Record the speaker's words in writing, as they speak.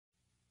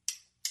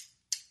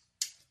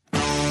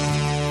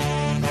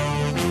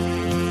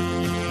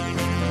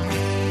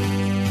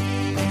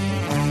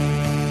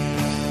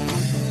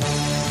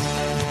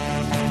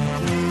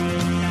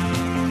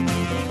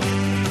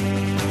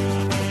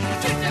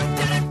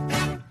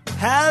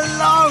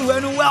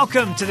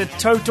Welcome to the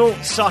Total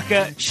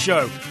Soccer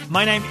Show.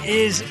 My name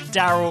is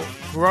Daryl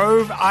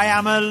Grove. I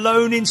am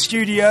alone in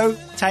studio.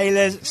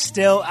 Taylor's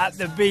still at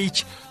the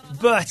beach.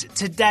 But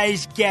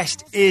today's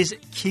guest is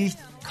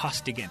Keith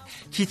Costigan.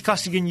 Keith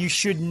Costigan, you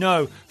should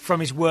know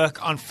from his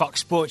work on Fox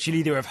Sports. You'll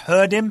either have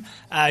heard him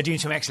doing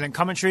some excellent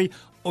commentary,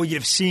 or you'd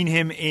have seen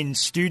him in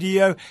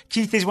studio.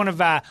 Keith is one of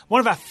our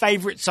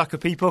favourite soccer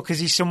people because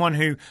he's someone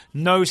who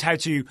knows how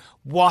to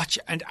watch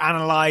and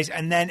analyse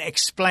and then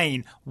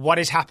explain what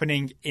is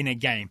happening in a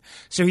game.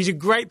 So he's a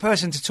great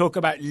person to talk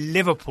about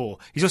Liverpool.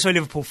 He's also a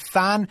Liverpool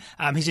fan.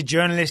 He's a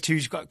journalist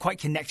who's got quite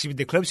connected with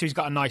the club, so he's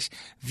got a nice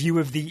view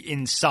of the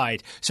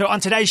inside. So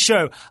on today's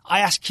show, I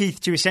asked Keith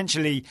to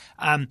essentially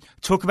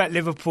talk about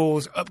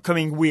Liverpool's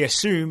upcoming, we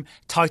assume,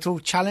 title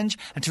challenge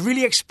and to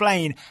really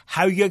explain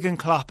how Jurgen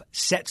Klopp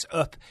sets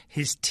up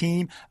his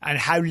team and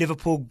how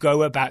Liverpool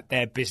go about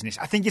their business.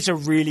 I think it's a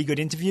really good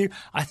interview.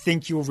 I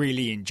think you'll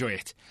really enjoy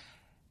it.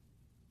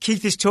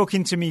 Keith is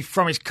talking to me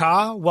from his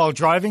car while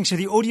driving, so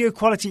the audio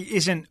quality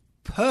isn't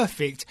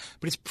perfect,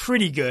 but it's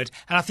pretty good.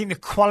 And I think the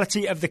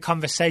quality of the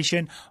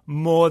conversation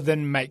more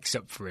than makes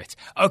up for it.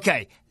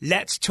 Okay,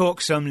 let's talk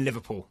some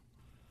Liverpool.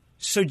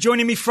 So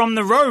joining me from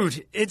the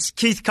road, it's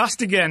Keith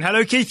Costigan.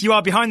 Hello, Keith. You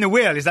are behind the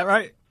wheel, is that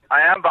right?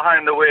 I am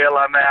behind the wheel.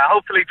 I'm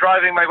hopefully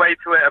driving my way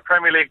to a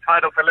Premier League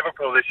title for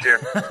Liverpool this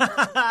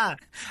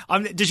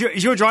year.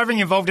 Is your driving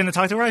involved in the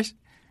title race?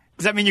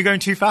 Does that mean you're going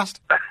too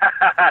fast?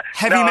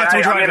 Heavy no,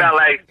 metal driving. I'm in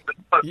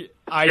LA.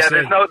 I see.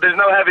 There's no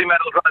heavy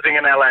metal driving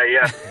in LA.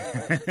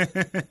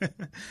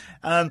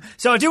 Yeah.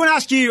 So I do want to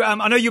ask you.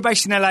 I know you're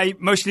based in LA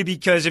mostly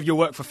because of your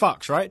work for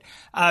Fox, right?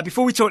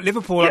 Before we talk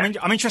Liverpool, yeah.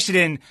 I'm interested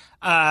in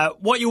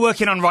what you're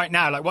working on right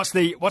now. Like, what's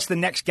the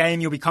next game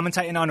you'll be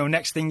commentating on, or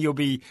next thing you'll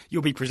be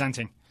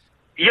presenting?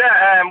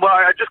 Yeah, well,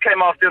 I just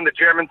came off doing the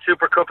German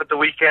Super Cup at the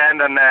weekend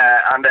and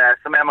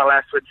some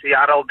MLS with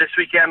Seattle. This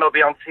weekend I'll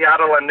be on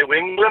Seattle and New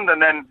England,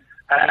 and then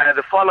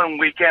the following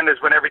weekend is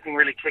when everything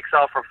really kicks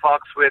off for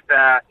Fox with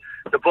the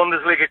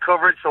Bundesliga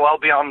coverage. So I'll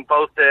be on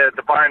both the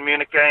Bayern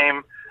Munich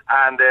game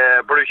and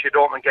the Borussia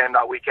Dortmund game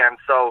that weekend.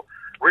 So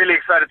really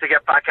excited to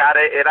get back at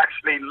it. It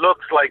actually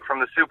looks like from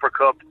the Super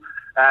Cup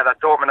that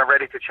Dortmund are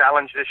ready to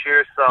challenge this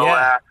year. So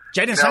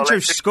Jadon Sancho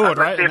scored,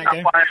 right, in that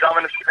game?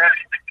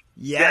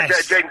 Yes.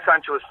 Yeah, Jadon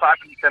Sancho was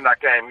fabulous in that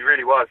game. He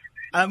really was.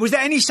 Was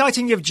there any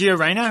sighting of Gio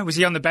Reyna? Was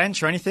he on the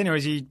bench or anything, or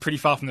is he pretty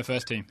far from the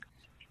first team?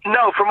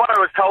 No, from what I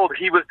was told,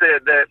 he was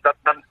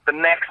the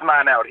next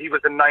man out. He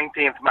was the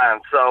 19th man.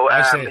 So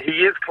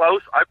he is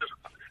close.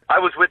 I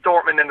was with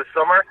Dortmund in the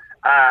summer,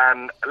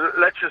 and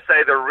let's just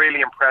say they're really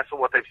impressed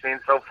with what they've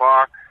seen so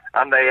far,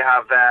 and they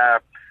have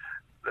a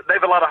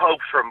lot of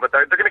hopes for him. But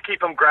they're going to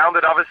keep him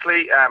grounded,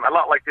 obviously, a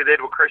lot like they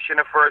did with Christian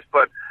at first,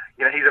 but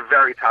you know, he's a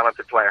very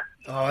talented player.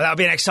 Oh, that'll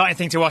be an exciting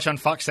thing to watch on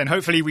Fox then.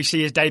 Hopefully we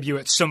see his debut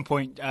at some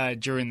point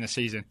during the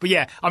season. But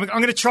yeah, I'm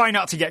going to try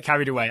not to get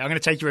carried away. I'm going to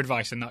take your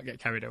advice and not get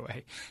carried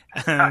away.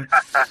 All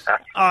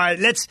right,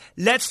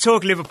 let's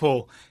talk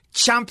Liverpool.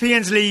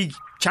 Champions League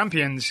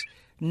champions,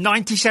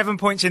 97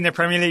 points in the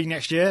Premier League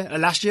last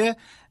year.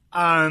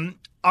 I'm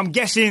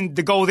guessing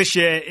the goal this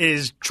year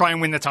is try and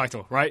win the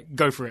title, right?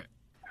 Go for it.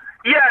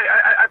 Yeah,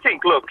 I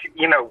think, look,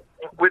 you know,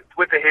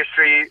 with the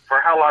history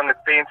for how long it's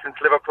been since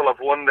Liverpool have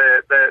won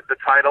the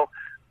title,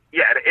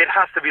 yeah, it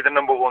has to be the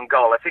number one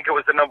goal. I think it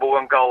was the number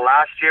one goal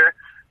last year,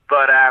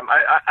 but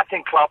I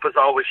think Klopp has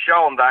always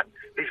shown that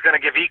he's going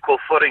to give equal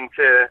footing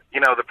to,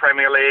 you know, the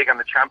Premier League and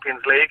the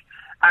Champions League.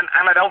 And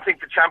I don't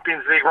think the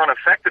Champions League run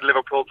affected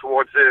Liverpool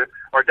towards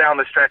or down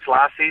the stretch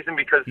last season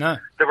because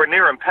they were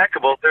near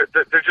impeccable.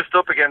 They're just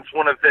up against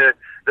one of the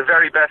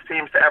very best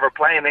teams to ever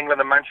play in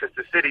England and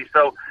Manchester City.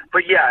 So,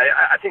 but yeah,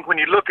 I think when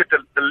you look at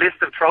the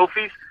list of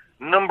trophies,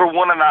 number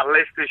one on that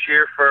list this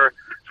year for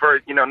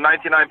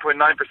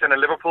 99.9% of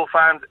Liverpool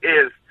fans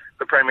is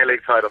the Premier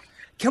League title.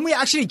 Can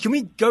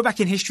we go back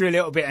in history a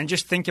little bit and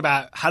just think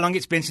about how long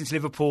it's been since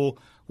Liverpool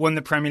won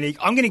the Premier League?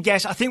 I'm going to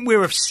guess, I think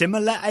we're of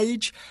similar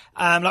age.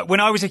 Like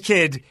when I was a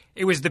kid,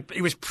 it was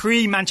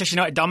pre-Manchester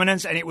United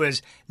dominance, and it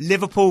was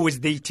Liverpool was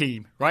the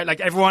team, right? Like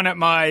everyone at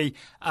my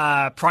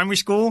primary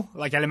school,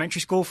 like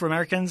elementary school for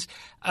Americans,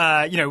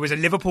 was a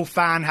Liverpool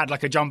fan, had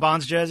like a John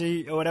Barnes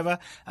jersey or whatever.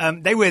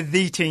 They were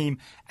the team,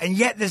 and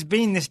yet there's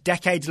been this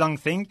decades-long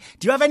thing.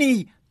 Do you have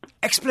any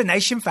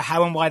explanation for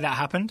how and why that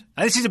happened?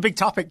 And this is a big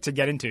topic to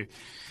get into.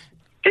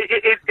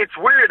 It's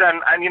weird,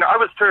 and you know, I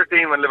was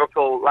 13 when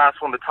Liverpool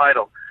last won the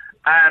title,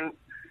 and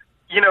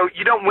you know,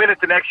 you don't win it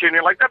the next year, and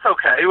you're like, that's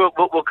okay,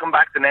 we'll come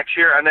back the next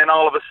year, and then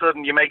all of a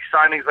sudden you make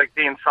signings like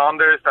Dean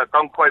Saunders that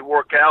don't quite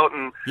work out,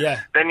 and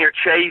then you're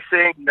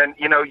chasing, then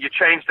you know, you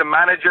change the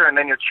manager, and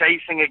then you're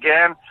chasing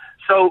again.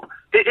 So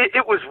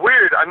it was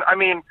weird. I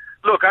mean,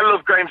 look, I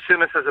love Graham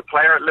Souness as a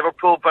player at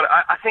Liverpool, but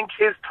I think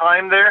his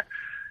time there,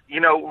 you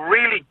know,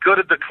 really good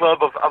at the club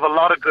of a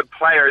lot of good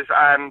players,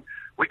 and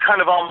we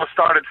kind of almost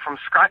started from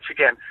scratch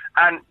again.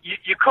 And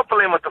you couple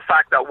in with the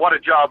fact that what a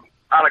job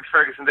Alex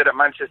Ferguson did at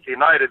Manchester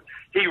United.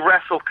 He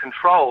wrestled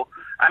control,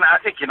 and I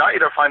think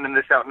United are finding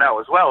this out now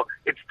as well.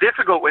 It's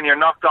difficult when you're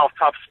knocked off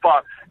top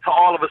spot to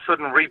all of a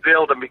sudden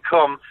rebuild and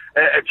become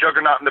a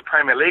juggernaut in the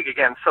Premier League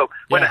again. So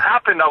when it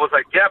happened, I was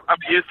like, yep, I'm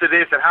used to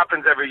this. It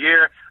happens every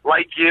year.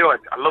 Like you,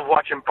 I love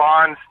watching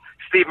Barnes.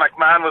 Steve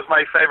McMahon was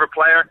my favourite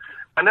player.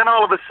 And then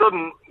all of a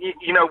sudden,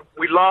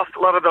 we lost a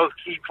lot of those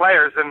key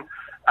players,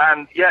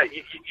 and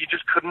you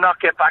just could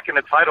not get back in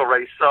the title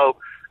race. So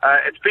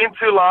it's been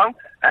too long.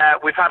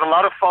 We've had a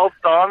lot of false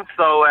dawns,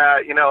 so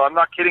I'm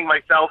not kidding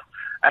myself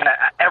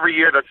every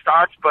year that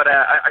starts, but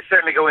I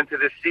certainly go into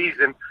this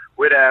season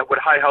with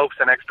high hopes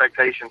and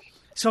expectations.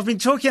 So I've been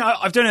talking.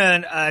 I've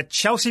done a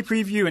Chelsea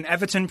preview, an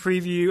Everton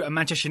preview, a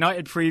Manchester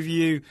United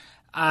preview,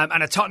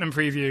 and a Tottenham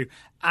preview.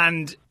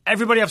 And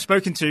everybody I've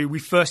spoken to, we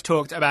first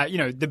talked about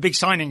the big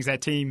signings their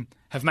team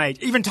have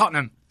made. Even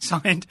Tottenham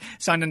signed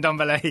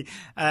Ndombele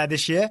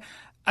this year.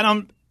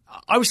 And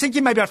I was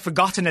thinking maybe I'd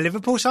forgotten a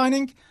Liverpool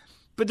signing,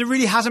 but there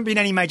really hasn't been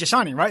any major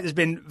signing, right? There's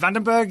been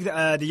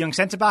Vandenberg, the young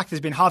centre-back.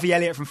 There's been Harvey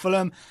Elliott from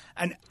Fulham.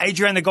 And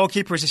Adrian, the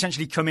goalkeeper, has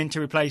essentially come in to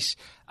replace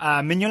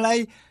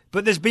Mignolet.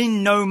 But there's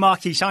been no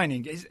marquee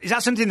signing. Is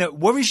that something that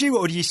worries you,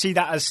 or do you see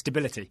that as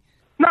stability?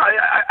 No,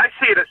 I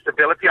see it as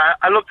stability.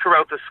 I look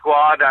throughout the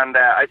squad, and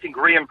I think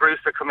Ryan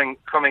Brewster coming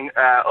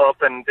up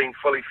and being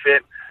fully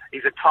fit.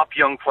 He's a top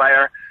young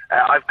player.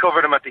 I've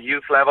covered him at the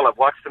youth level. I've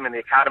watched him in the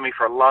academy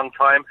for a long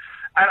time.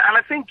 And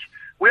I think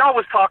we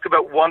always talk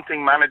about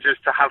wanting managers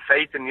to have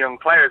faith in young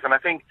players, and I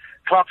think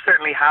Klopp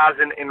certainly has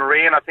in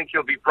Ryan. I think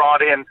he'll be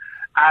brought in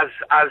as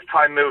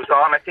time moves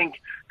on. I think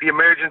the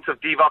emergence of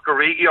Divock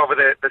Origi over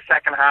the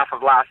second half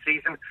of last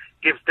season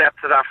gives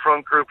depth to that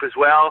front group as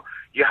well.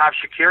 You have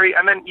Shaqiri,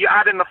 and then you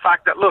add in the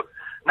fact that, look,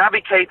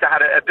 Naby Keita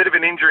had a bit of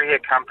an injury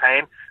hit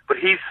campaign, but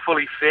he's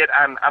fully fit,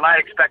 and I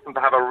expect him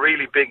to have a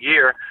really big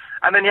year.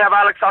 And then you have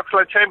Alex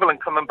Oxlade-Chamberlain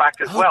coming back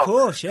as well. Of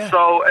course, yeah.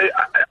 So,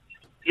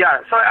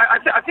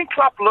 I think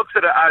Klopp looks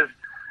at it as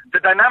the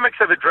dynamics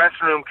of the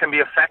dressing room can be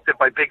affected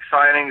by big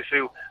signings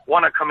who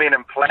want to come in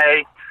and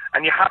play,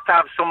 and you have to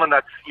have someone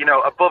that's,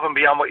 above and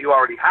beyond what you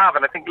already have.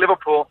 And I think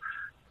Liverpool,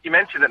 you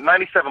mentioned it,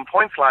 97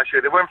 points last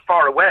year. They weren't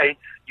far away.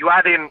 You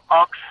add in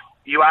Ox,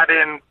 you add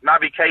in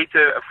Naby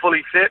Keita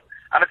fully fit,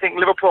 and I think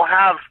Liverpool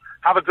have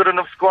a good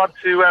enough squad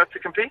to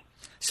compete.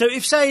 So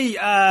if, say,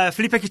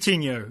 Felipe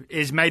Coutinho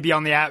is maybe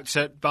on the outs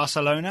at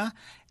Barcelona,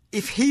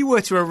 if he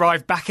were to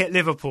arrive back at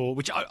Liverpool,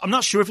 which I'm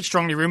not sure if it's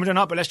strongly rumoured or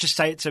not, but let's just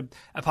say it's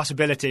a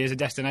possibility as a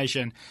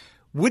destination,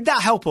 would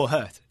that help or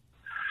hurt?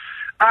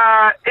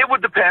 It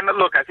would depend.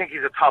 Look, I think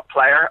he's a top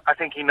player. I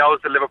think he knows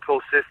the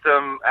Liverpool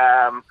system.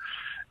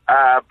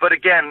 But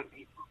again,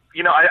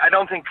 I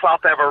don't think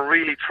Klopp ever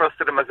really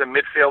trusted him as a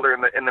midfielder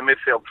in the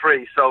midfield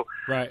three. So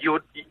right.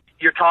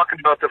 You're talking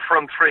about the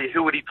front three.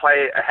 Who would he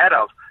play ahead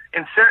of?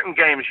 In certain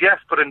games, yes,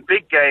 but in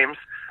big games,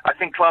 I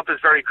think Klopp is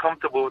very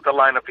comfortable with the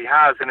lineup he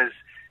has, and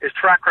his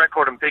track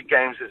record in big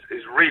games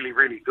is really,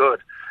 really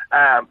good.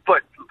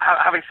 But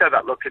having said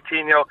that, look,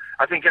 Coutinho,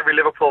 I think every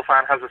Liverpool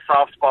fan has a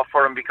soft spot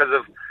for him because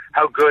of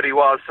how good he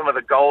was, some of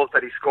the goals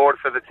that he scored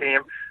for the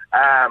team.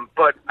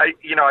 But I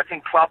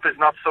think Klopp is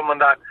not someone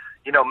that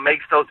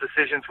makes those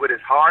decisions with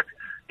his heart.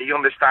 He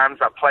understands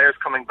that players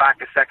coming back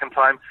a second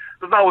time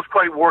doesn't always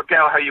quite work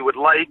out how you would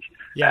like.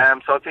 Yeah.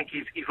 So I think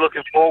he's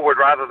looking forward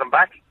rather than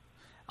back.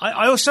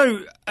 I also,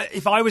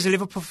 if I was a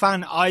Liverpool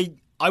fan, I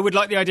would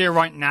like the idea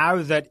right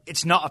now that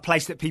it's not a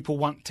place that people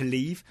want to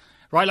leave.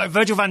 Right, like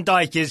Virgil van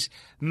Dijk is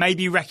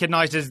maybe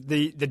recognised as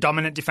the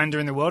dominant defender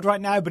in the world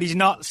right now, but he's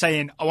not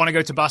saying, I want to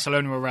go to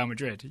Barcelona or Real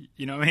Madrid.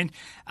 You know what I mean?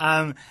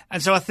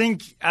 And so I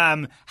think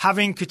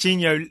having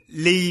Coutinho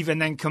leave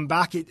and then come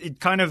back, it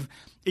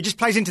just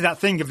plays into that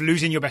thing of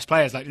losing your best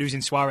players, like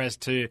losing Suarez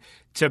to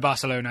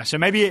Barcelona. So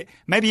maybe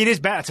it is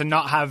better to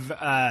not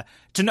have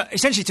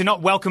to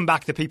not welcome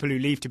back the people who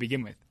leave to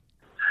begin with.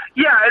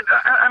 Yeah,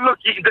 and look,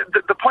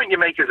 the point you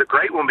make is a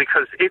great one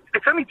because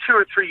it's only 2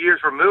 or 3 years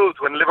removed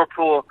when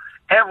Liverpool.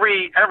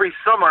 Every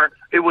summer,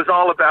 it was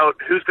all about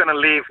who's going to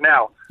leave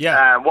now,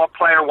 what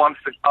player wants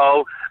to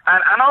go,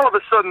 and all of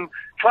a sudden,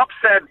 Klopp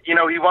said, he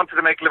wanted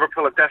to make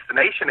Liverpool a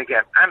destination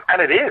again,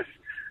 and it is.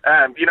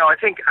 I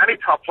think any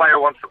top player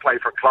wants to play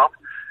for Klopp.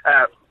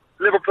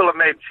 Liverpool have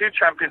made 2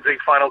 Champions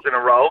League finals in a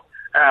row.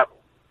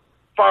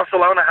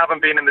 Barcelona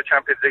haven't been in the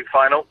Champions League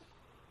final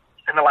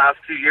in the last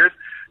 2 years.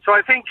 So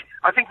I think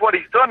what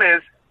he's done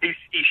is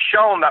he's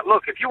shown that,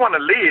 look, if you want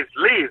to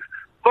leave,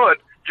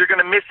 but you're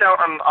going to miss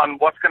out on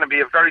what's going to be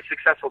a very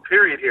successful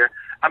period here.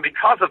 And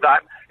because of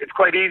that, it's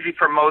quite easy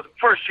for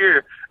first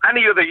year,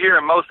 any other year,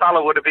 Mo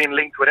Salah would have been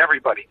linked with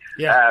everybody.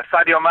 Yeah.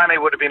 Sadio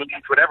Mane would have been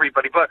linked with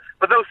everybody. But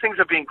those things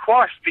are being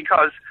quashed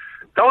because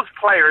those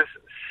players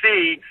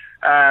see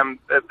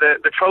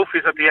the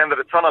trophies at the end of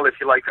the tunnel, if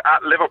you like,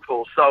 at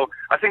Liverpool. So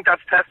I think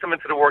that's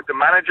testament to the work the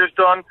manager's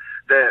done,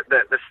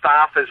 the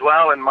staff as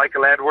well, and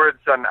Michael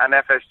Edwards and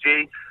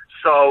FSG.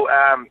 So,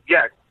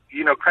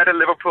 credit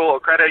Liverpool or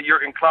credit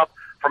Jurgen Klopp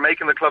for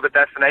making the club a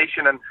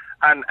destination,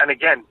 and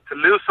again, to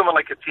lose someone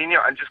like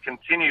Coutinho and just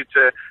continue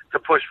to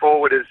push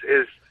forward is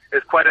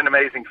is quite an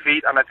amazing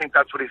feat, and I think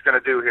that's what he's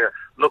going to do here.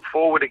 Look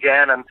forward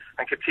again, and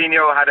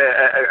Coutinho had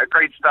a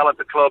great spell at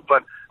the club,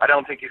 but I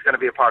don't think he's going to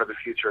be a part of the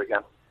future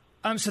again.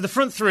 So the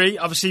front three,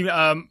 obviously,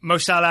 Mo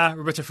Salah,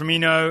 Roberto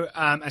Firmino,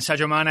 and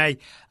Sadio Mane.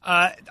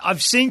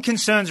 I've seen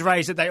concerns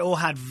raised that they all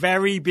had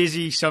very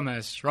busy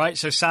summers, right?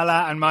 So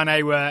Salah and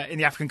Mane were in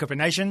the African Cup of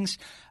Nations,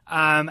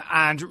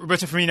 and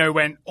Roberto Firmino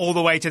went all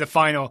the way to the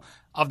final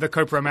of the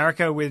Copa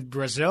America with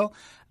Brazil.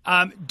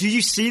 Do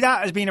you see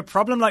that as being a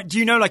problem? Like, do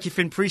you know, like, if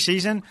in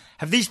pre-season,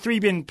 have these three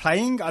been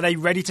playing? Are they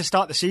ready to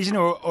start the season,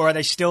 or are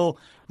they still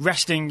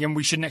resting and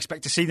we shouldn't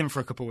expect to see them for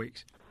a couple of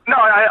weeks? No,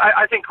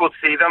 I think we'll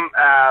see them.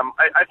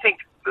 I think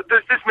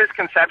there's this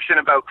misconception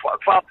about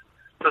Klopp.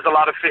 Does a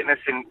lot of fitness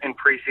in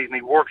pre-season.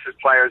 He works his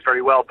players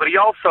very well, but he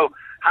also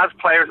has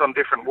players on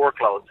different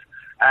workloads.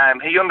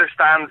 He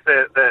understands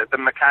the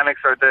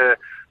mechanics or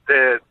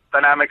the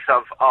dynamics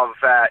of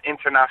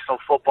international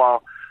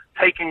football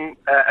taking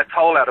a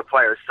toll out of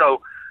players.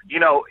 So, you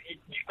know,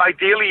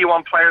 ideally you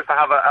want players to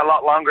have a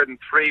lot longer than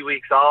 3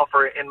 weeks off,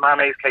 or in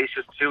Mane's case,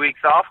 just 2 weeks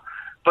off.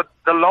 But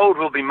the load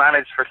will be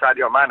managed for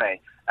Sadio Mane.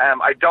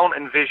 I don't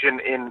envision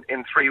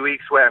in 3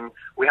 weeks, when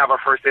we have our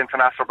first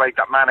international break,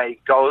 that Mane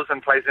goes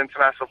and plays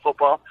international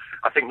football.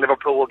 I think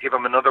Liverpool will give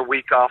him another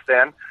week off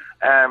then.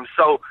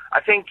 So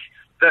I think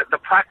the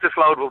practice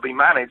load will be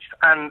managed.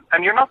 And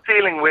you're not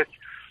dealing with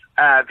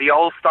the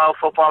old style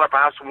footballer,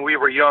 perhaps when we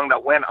were young,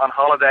 that went on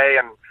holiday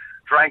and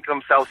drank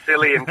themselves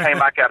silly and came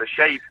back out of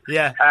shape.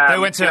 Yeah, they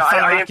went to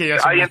Falaki or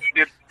something. I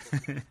interviewed.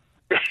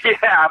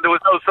 Yeah, there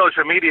was no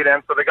social media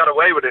then, so they got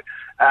away with it.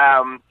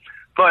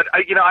 But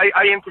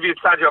I interviewed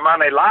Sadio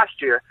Mane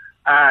last year,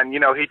 and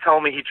he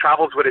told me he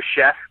travels with a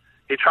chef,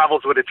 he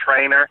travels with a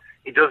trainer,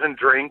 he doesn't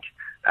drink.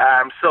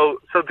 So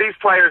these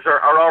players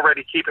are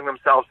already keeping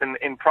themselves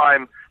in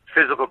prime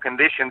physical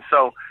condition.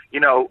 So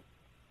the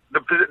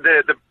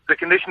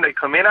condition they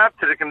come in at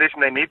to the condition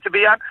they need to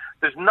be at,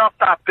 there's not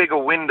that big a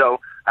window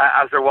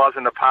as there was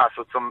in the past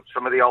with some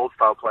of the old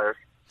style players.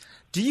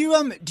 Do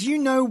you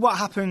know what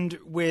happened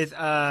with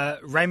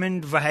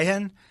Raymond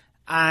Verheyen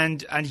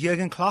and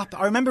Jurgen Klopp?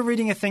 I remember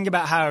reading a thing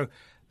about how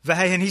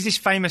Verheyen, he's this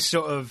famous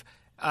sort of,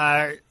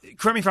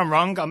 correct me if I'm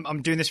wrong,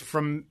 I'm doing this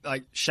from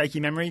like shaky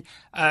memory,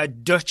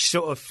 Dutch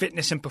sort of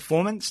fitness and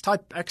performance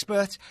type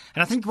expert.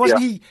 And I think,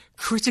 wasn't he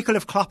critical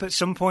of Klopp at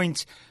some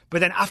point, but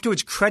then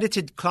afterwards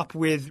credited Klopp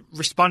with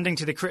responding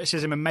to the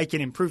criticism and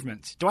making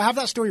improvements? Do I have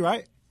that story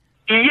right?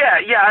 Yeah.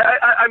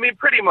 I mean,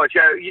 pretty much.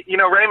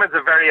 Raymond's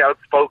a very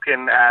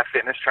outspoken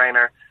fitness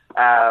trainer.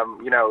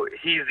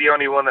 He's the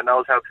only one that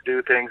knows how to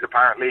do things,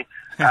 apparently.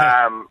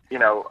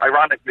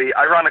 Ironically,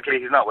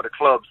 he's not with a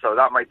club, so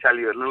that might tell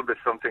you a little bit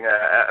something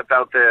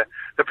about the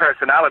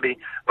personality.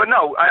 But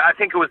no, I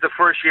think it was the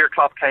first year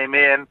Klopp came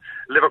in.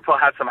 Liverpool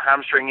had some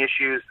hamstring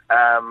issues,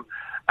 and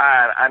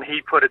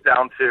he put it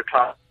down to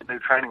Klopp's new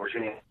training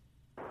regime.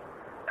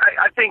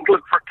 I think,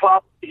 look, for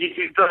Klopp,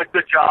 he's done a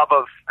good job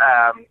of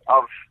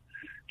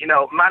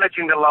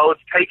managing the loads,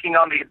 taking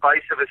on the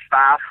advice of his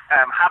staff,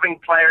 having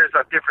players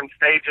at different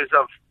stages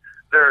of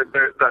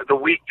the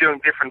week doing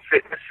different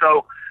fitness.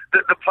 So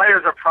the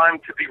players are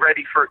primed to be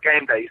ready for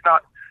game day. It's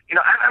not,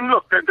 and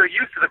look, they're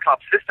used to the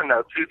Klopp system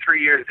now. 2-3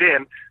 years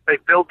in,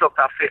 they've built up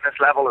that fitness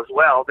level as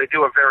well. They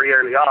do it very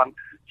early on.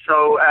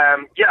 So I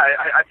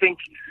think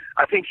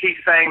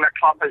he's saying that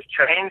Klopp has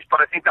changed,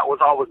 but I think that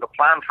was always the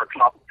plan for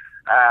Klopp.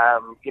 I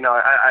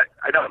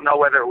don't know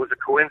whether it was a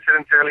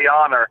coincidence early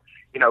on, or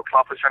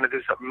Klopp was trying to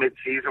do something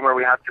mid-season where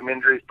we had some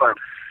injuries. But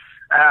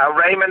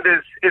Raymond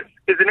is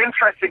an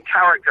interesting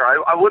character.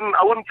 I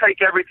wouldn't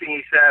take everything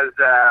he says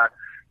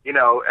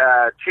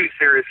too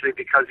seriously,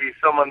 because he's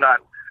someone that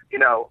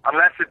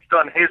unless it's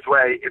done his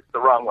way, it's the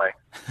wrong way.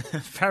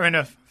 Fair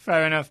enough.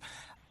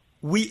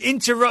 We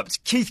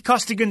interrupt Keith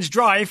Costigan's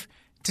drive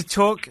to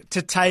talk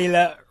to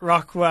Taylor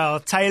Rockwell.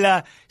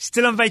 Taylor,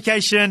 still on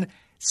vacation,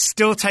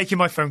 still taking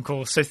my phone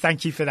calls, so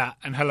thank you for that,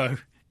 and hello.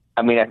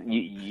 I mean,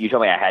 you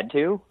told me I had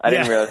to? I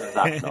didn't realize it was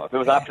optional. If it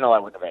was optional, I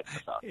wouldn't have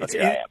answered this. But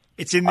here I am.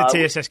 It's in the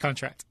TSS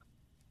contract.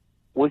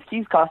 Was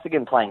Keith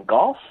Costigan playing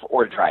golf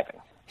or driving?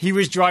 He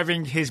was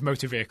driving his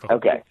motor vehicle.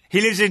 Okay.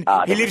 He lives in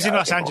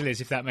Los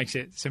Angeles, if that makes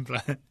it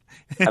simpler.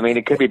 I mean,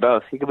 it could be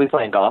both. He could be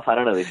playing golf. I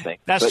don't know these things.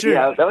 That's true.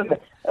 Yeah, that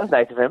was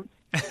nice of him.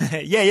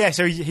 Yeah.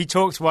 So he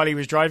talked while he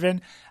was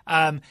driving.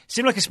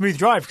 Seemed like a smooth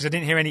drive because I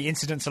didn't hear any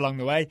incidents along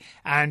the way.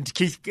 And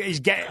Keith,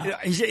 he's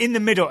in the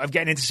middle of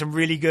getting into some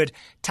really good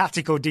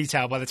tactical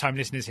detail by the time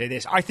listeners hear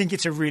this. I think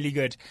it's a really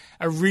good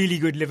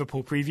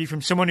Liverpool preview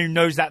from someone who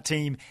knows that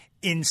team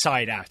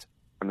inside out.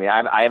 I mean,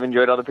 I have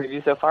enjoyed all the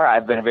previews so far.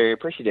 I've been very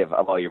appreciative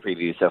of all your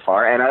previews so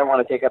far, and I don't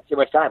want to take up too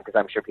much time because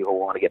I'm sure people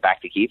want to get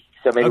back to Keith.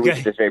 So maybe we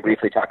should just very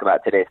briefly talk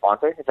about today's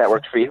sponsor, if that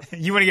works for you.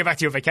 You want to get back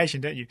to your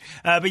vacation, don't you?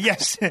 But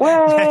yes.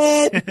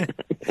 What?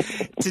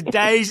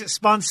 Today's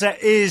sponsor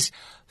is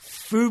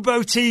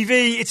Fubo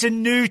TV. It's a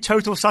new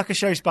Total Soccer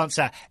Show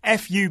sponsor,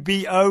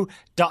 FUBO.TV,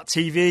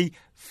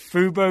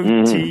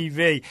 Fubo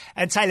TV.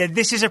 And Taylor,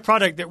 this is a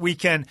product that we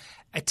can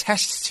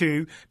attest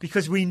to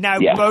because we now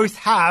both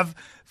have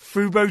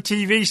Fubo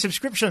TV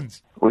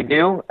subscriptions. We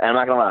do, and I'm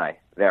not going to lie,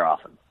 they're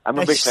awesome. I'm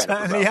a big fan of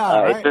certainly Fubo.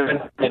 are, right? It's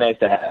been really nice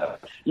to have.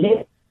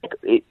 Yeah,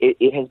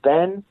 it has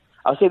been.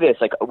 I'll say this: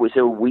 like,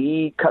 so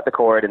we cut the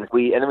cord, and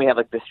then we have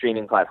like the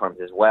streaming platforms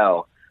as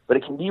well. But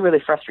it can be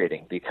really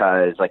frustrating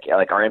because, like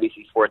our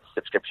NBC Sports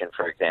subscription,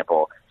 for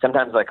example,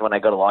 sometimes like when I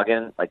go to log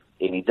in, like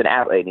it needs an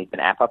app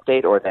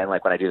update, or then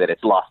like when I do that,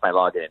 it's lost my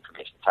login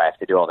information, so I have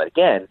to do all that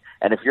again.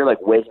 And if you're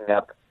like waking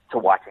up to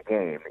watch a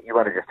game, you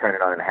want to just turn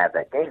it on and have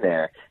that game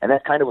there. And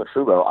that's kind of what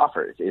Fubo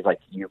offers, is like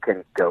you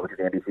can go to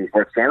the NBC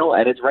Sports channel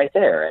and it's right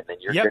there, and then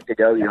you're good to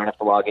go. You don't have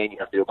to log in. You don't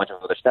have to do a bunch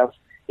of other stuff.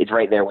 It's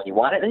right there when you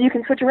want it, and you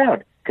can switch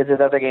around because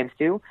there's other games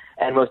too.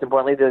 And most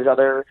importantly, there's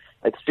other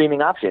like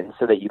streaming options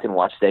so that you can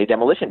watch, say,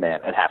 Demolition Man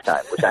at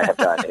halftime, which I have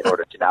done in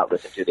order to not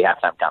listen to the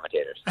halftime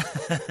commentators.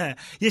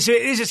 Yeah, so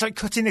it is. It's like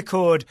cutting the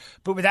cord,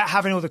 but without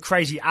having all the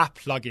crazy app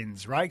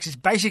plugins, right? Because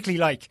it's basically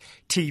like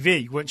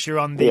TV once you're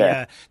on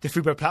the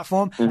Fubo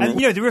platform. Mm-hmm. And,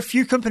 there are a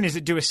few companies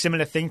that do a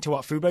similar thing to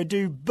what Fubo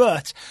do,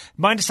 but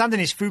my understanding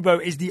is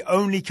Fubo is the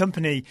only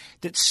company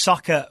that's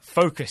soccer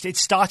focused. It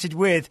started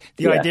with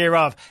the idea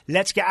of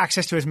let's get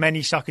access to as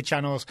many soccer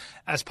channels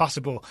as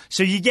possible.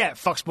 So you get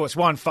Fox Sports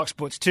 1, Fox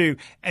Sports 2,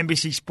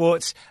 NBC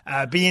Sports,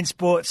 beIN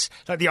Sports,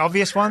 like the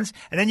obvious ones.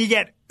 And then you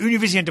get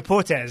Univision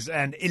Deportes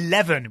and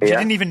 11, which I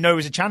didn't even know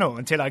was a channel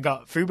until I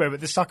got Fubo, but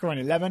the soccer on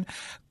 11.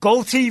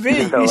 Goal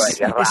TV is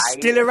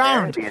still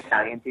around. The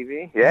Italian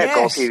TV. Yeah,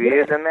 Goal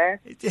TV is in there.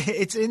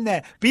 It's in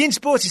there. beIN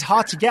Sports is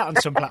hard to get on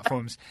some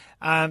platforms.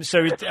 So I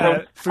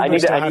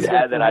need to add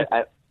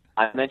that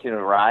I mentioned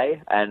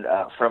Rai, and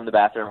from the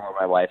bathroom where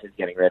my wife is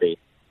getting ready,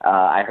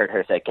 I heard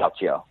her say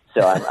Calcio.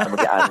 So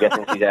I'm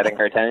guessing she's adding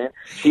her Italian.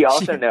 She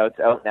also notes,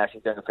 now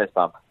she's doing a fist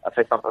bump of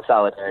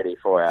solidarity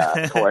for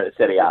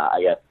Serie A,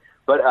 I guess.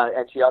 But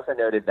and she also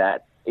noted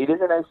that it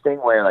is a nice thing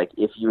where, like,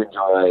 if you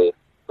enjoy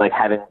like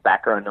having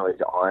background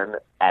noise on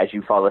as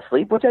you fall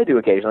asleep, which I do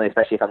occasionally,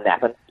 especially if I'm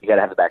napping, you got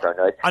to have the background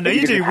noise. I know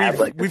you do.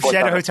 We've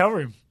shared a hotel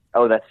room.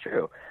 Oh, that's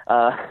true.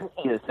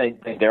 Same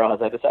thing. They're all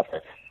had to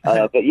suffer.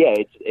 But yeah,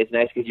 it's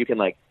nice because you can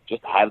like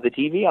just have the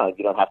TV on.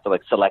 You don't have to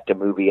like select a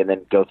movie and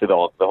then go through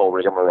the whole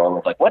rigmarole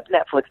of like, what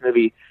Netflix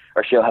movie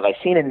or show have I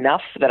seen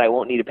enough that I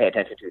won't need to pay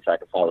attention to so I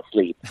can fall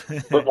asleep,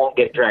 but won't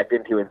get dragged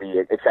into and be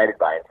excited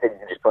by it. So you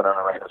can just put on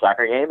a random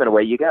soccer game and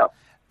away you go.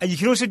 And you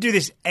can also do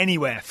this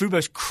anywhere.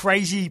 Fubo's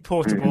crazy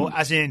portable,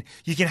 as in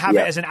you can have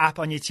it as an app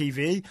on your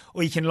TV,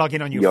 or you can log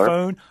in on your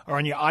phone or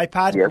on your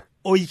iPad,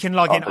 or you can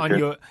log in on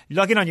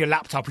your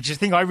laptop, which is a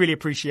thing I really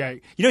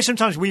appreciate.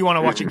 Sometimes we want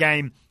to watch a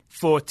game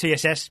for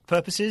TSS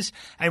purposes,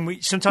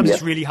 and sometimes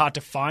it's really hard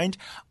to find.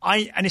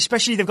 And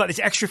especially they've got this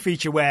extra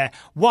feature where,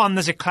 one,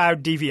 there's a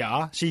cloud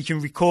DVR, so you can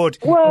record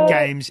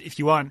games if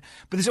you want.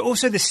 But there's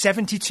also the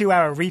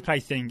 72-hour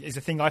replay thing is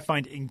the thing I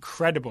find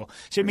incredible.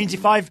 So it means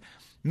if I've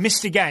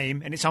missed a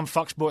game and it's on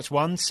Fox Sports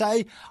 1,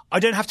 say, I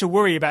don't have to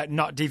worry about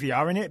not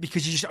DVRing it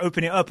because you just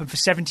open it up and for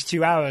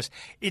 72 hours,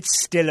 it's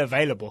still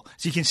available.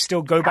 So you can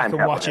still go back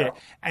and watch it.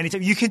 And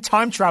you can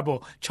time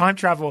travel with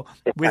Fubo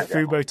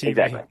TV.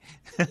 Exactly.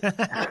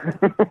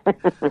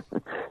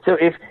 So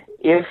if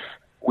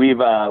we've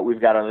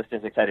got our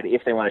listeners excited,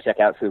 if they want to check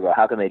out Fubo,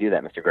 how can they do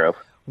that, Mr. Grove?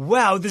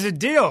 Well, there's a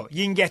deal.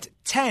 You can get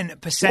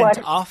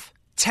 10% off.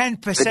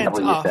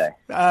 10% off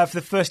for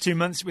the first 2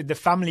 months with the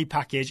family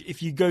package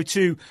if you go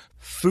to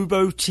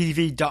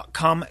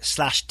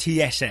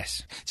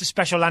FuboTV.com/TSS. It's a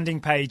special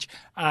landing page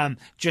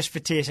just for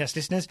TSS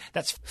listeners.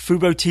 That's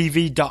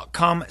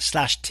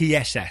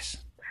FuboTV.com/TSS.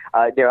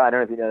 Daryl, I don't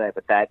know if you know that,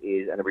 but that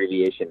is an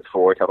abbreviation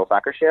for Total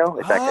Soccer Show.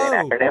 It's actually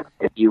an acronym.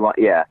 If you want,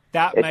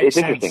 makes sense.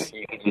 Interesting.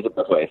 You can use it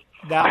both ways.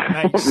 That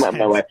makes sense.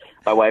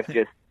 My wife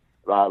just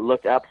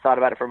looked up, thought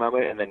about it for a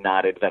moment, and then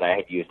nodded that I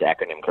had used the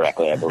acronym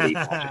correctly. I believe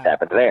that just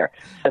happened there.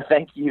 So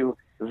thank you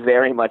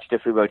very much to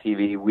Fubo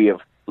TV. We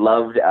have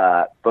loved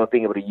both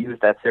being able to use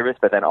that service,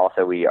 but then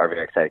also we are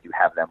very excited to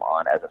have them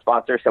on as a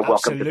sponsor. So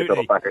welcome to the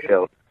Total Soccer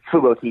Show,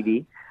 Fubo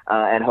TV.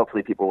 And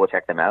hopefully people will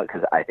check them out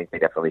because I think they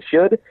definitely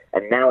should.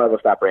 And now I will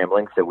stop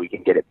rambling so we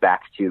can get it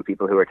back to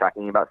people who are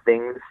talking about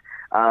things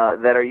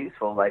that are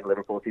useful, like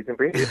Liverpool season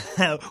previews.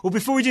 Well,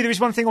 before we do, there is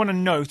one thing I want to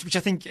note, which I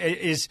think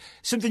is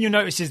something you'll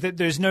notice is that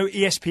there's no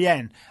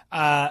ESPN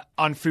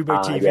on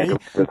Fubo TV.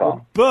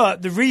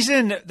 But the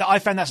reason that I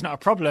found that's not a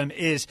problem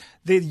is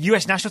the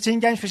US national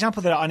team games, for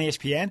example, that are on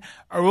ESPN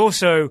are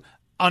also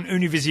on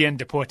Univision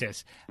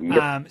Deportes.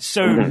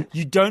 So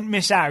you don't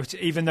miss out,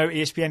 even though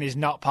ESPN is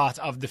not part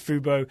of the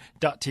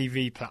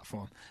Fubo.tv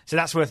platform. So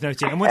that's worth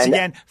noting. And once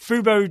again,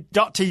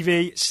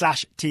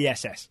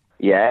 Fubo.tv/TSS.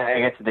 Yeah, I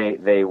guess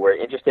they were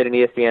interested in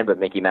ESPN, but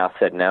Mickey Mouse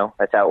said no.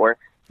 That's how it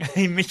works.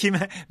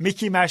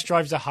 Mickey Mouse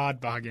drives a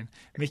hard bargain.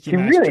 He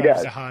really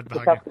does. He's a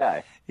tough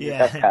guy.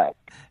 Yeah. He's a tough guy.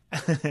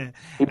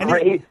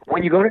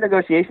 When you go to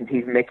negotiations,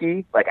 he's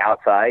Mickey, like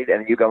outside,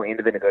 and you go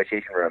into the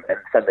negotiation room, and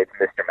suddenly it's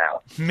Mr.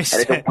 Mouse. And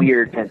it's a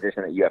weird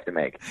transition that you have to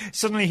make.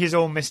 Suddenly he's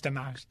all Mr.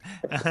 Mouse.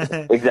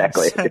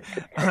 Exactly.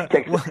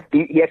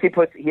 He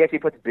actually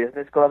puts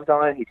business gloves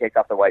on. He takes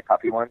off the white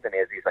puffy ones, and he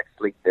has these like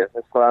sleek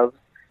business gloves.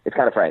 It's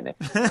kind of frightening.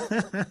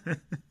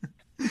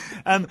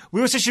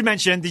 We also should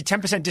mention the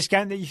 10%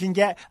 discount that you can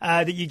get,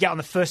 that you get on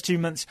the first 2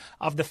 months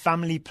of the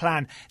family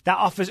plan. That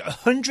offers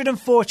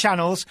 104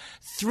 channels,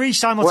 3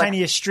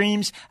 simultaneous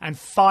streams, and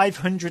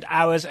 500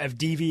 hours of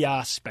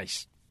DVR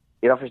space.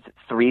 It offers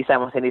 3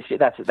 simultaneous.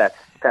 That's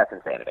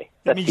insanity.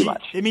 That's too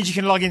much. It means you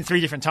can log in 3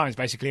 different times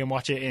basically and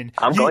watch it in.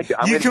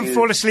 You can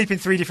fall asleep in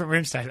 3 different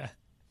rooms, Taylor.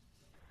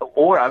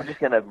 Or I'm just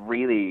going to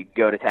really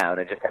go to town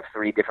and just have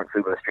 3 different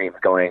Fubo streams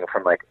going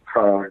from like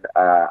phone,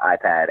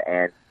 iPad,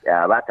 and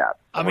laptop.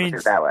 I mean,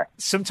 that way.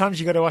 Sometimes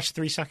you got to watch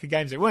 3 soccer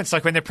games at once,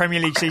 like when the Premier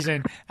League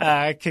season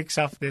kicks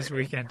off this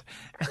weekend.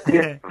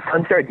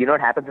 I'm sorry, do you know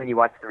what happens when you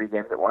watch 3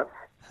 games at once?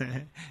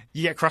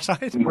 You get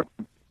cross-eyed?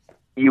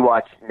 You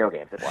watch no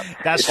games at once.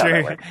 That's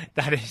true.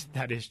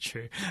 That is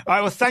true. All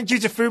right, well, thank you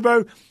to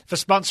Fubo for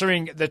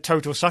sponsoring the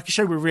Total Soccer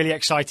Show. We're really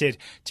excited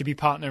to be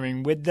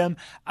partnering with them.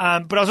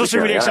 But I was also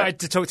really excited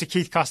to talk to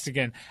Keith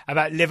Costigan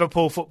about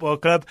Liverpool Football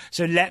Club.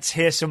 So let's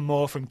hear some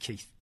more from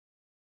Keith.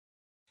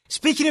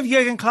 Speaking of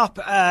Jurgen Klopp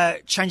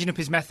changing up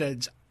his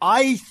methods,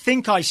 I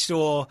think I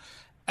saw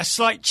a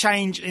slight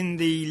change in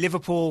the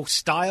Liverpool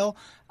style.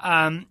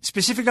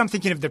 Specifically, I'm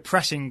thinking of the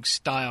pressing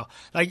style.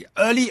 Like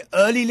early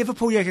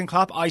Liverpool Jurgen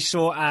Klopp, I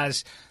saw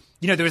as,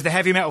 there was the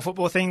heavy metal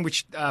football thing,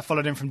 which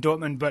followed him from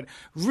Dortmund, but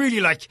really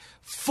like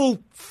full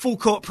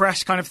court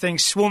press kind of thing,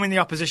 swarming the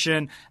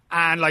opposition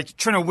and like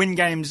trying to win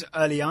games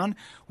early on.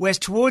 Whereas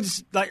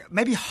towards like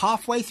maybe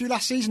halfway through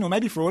last season, or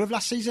maybe for all of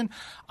last season,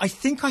 I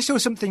think I saw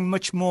something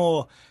much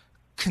more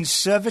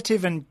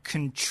conservative and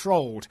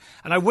controlled.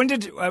 And I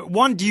wondered,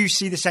 1, do you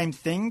see the same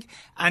thing?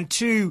 And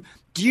 2,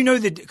 do you know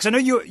because I know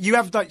you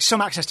have like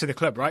some access to the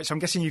club, right? So I'm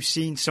guessing you've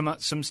seen some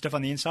stuff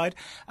on the inside.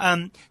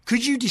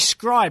 Could you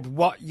describe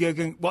what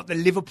the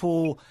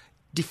Liverpool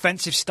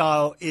defensive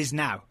style is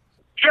now?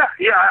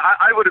 Yeah,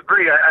 I would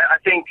agree. I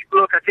think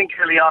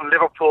early on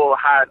Liverpool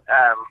had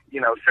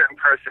certain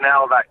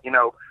personnel that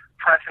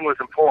pressing was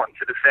important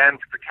to defend,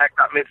 to protect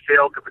that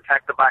midfield, to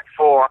protect the back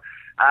four,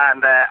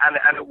 and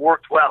it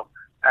worked well.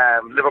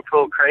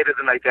 Liverpool created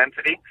an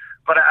identity,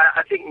 but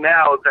I think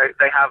now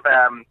they have.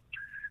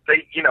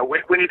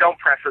 When you don't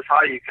press as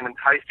high, you can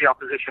entice the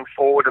opposition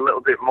forward a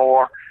little bit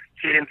more,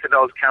 hit into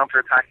those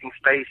counter-attacking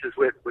spaces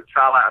with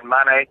Salah and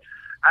Mane,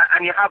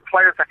 and you have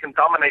players that can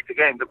dominate the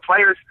game. The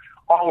players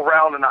all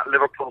around in that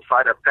Liverpool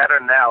side are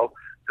better now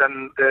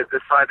than the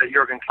side that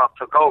Jurgen Klopp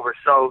took over.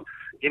 So,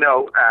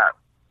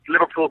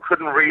 Liverpool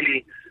couldn't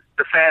really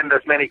defend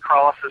as many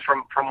crosses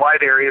from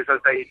wide areas as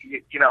they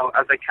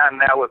can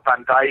now with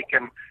Van Dijk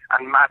and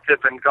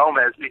Matip and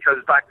Gomez,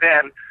 because back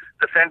then,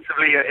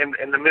 defensively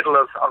in the middle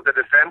of the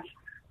defence,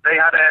 they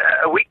had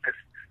a weakness.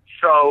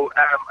 So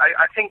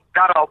I think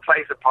that all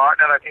plays a part,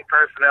 and I think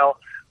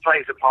personnel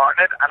plays a part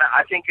in it. And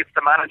I think it's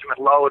the management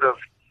load of,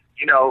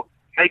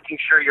 making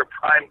sure you're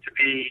primed to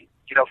be,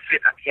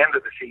 fit at the end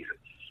of the season.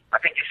 I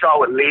think you saw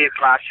with Leeds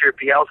last year,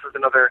 Bielsa's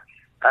another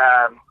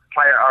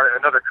player or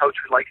another coach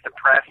who likes to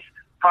press,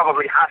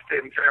 probably has to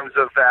in terms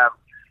of,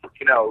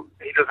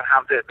 he doesn't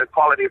have the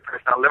quality of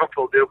personnel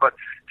Liverpool do, but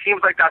teams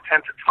like that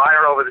tend to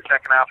tire over the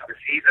second half of the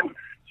season.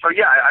 So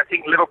yeah, I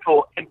think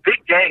Liverpool in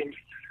big games,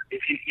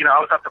 I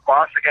was at the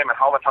Barca game at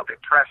home, I thought they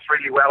pressed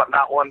really well in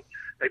that one.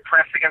 They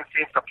press against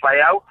teams to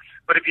play out,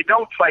 but if you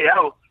don't play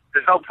out,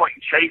 there's no point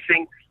in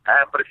chasing.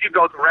 But if you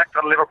go direct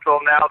on Liverpool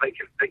now, they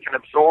can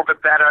absorb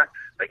it better.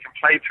 They can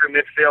play through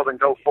midfield and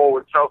go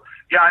forward. So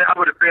yeah, I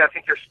would agree. I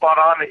think you're spot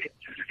on.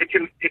 It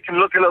can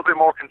look a little bit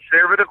more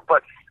conservative,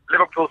 but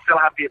Liverpool still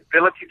have the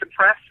ability to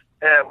press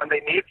when they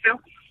need to,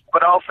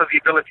 but also the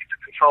ability to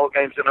control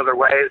games in other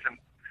ways, and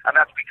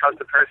that's because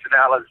the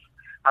personnel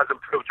has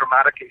improved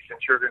dramatically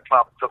since Jurgen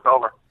Klopp took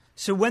over.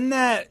 So when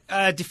they're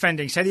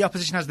defending, say the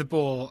opposition has the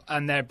ball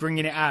and they're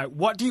bringing it out,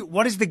 what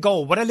is the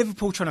goal? What are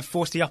Liverpool trying to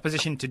force the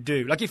opposition to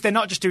do? Like if they're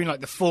not just doing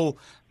like the full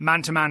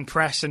man-to-man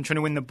press and trying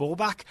to win the ball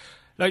back,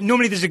 like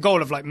normally there's a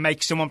goal of like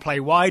make someone play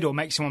wide or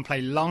make someone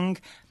play long.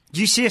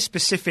 Do you see a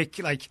specific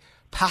like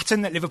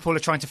pattern that Liverpool are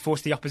trying to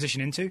force the opposition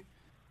into?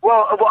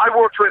 Well, I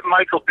worked with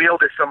Michael Beale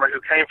this summer, who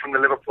came from the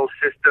Liverpool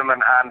system,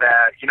 and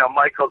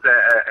Michael's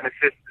an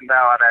assistant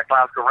now at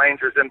Glasgow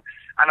Rangers, and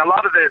a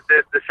lot of the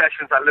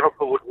sessions that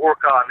Liverpool would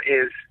work on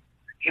is,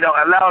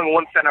 allowing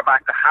one centre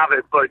back to have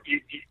it, but you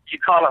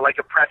call it like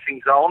a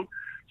pressing zone.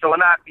 So in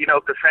that,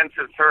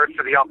 defensive third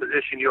for the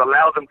opposition, you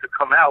allow them to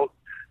come out,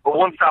 but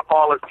once that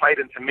ball is played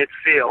into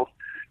midfield,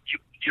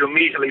 you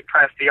immediately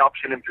press the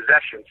option in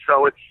possession.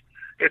 So it's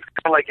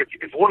kind of like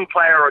if one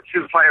player or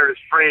two players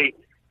is free,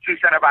 two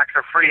centre-backs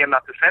are free in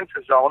that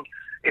defensive zone,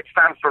 it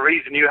stands to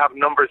reason you have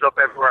numbers up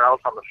everywhere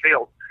else on the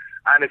field.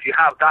 And if you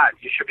have that,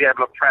 you should be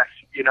able to press,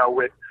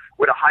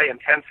 with a high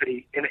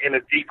intensity in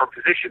a deeper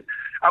position.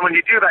 And when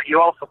you do that, you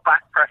also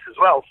back press as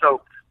well. So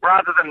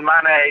rather than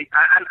Mane,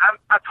 and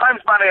at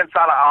times Mane and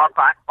Salah are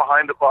back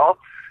behind the ball,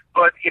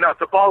 but, if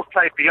the ball's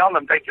played beyond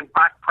them, they can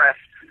back press,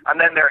 and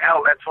then their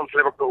outlets once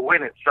Liverpool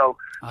win it. So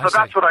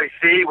that's what I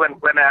see when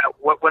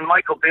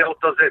Michael Beale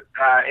does it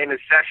in his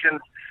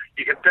sessions.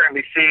 You can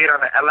certainly see it,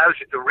 and it allows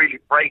you to really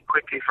break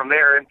quickly from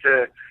there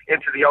into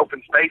the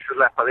open spaces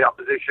left by the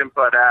opposition.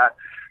 But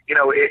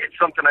it's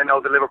something I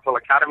know the Liverpool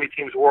academy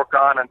teams work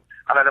on, and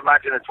I'd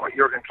imagine it's what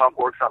Jurgen Klopp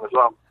works on as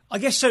well. I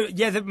guess so,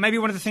 yeah. Maybe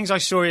one of the things I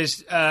saw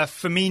is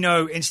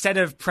Firmino, instead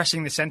of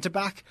pressing the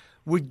centre-back,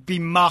 would be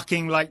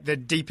marking like the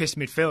deepest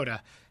midfielder.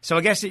 So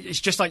I guess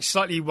it's just like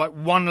slightly like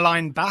one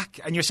line back,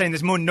 and you're saying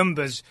there's more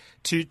numbers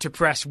to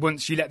press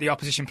once you let the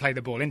opposition play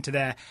the ball into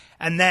there.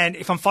 And then,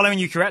 if I'm following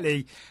you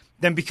correctly,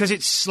 then because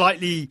it's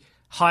slightly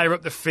higher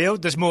up the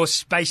field, there's more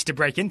space to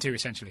break into,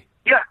 essentially.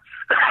 Yeah.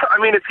 I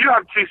mean, if you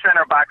have two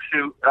centre-backs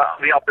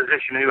the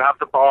opposition who have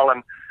the ball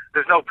and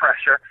there's no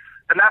pressure,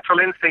 the natural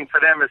instinct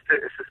for them is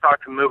to start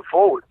to move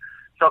forward.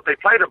 So if they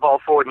play the ball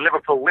forward and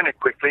Liverpool win it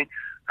quickly,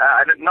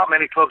 not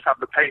many clubs have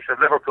the pace of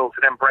Liverpool to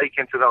then break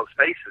into those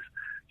spaces.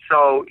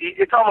 So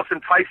it's almost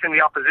enticing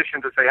the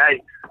opposition to say,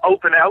 hey,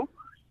 open out,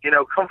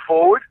 come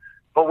forward.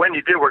 But when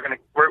you do, we're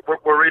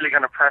really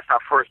going to press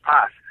that first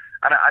pass.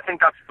 And I think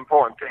that's an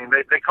important thing.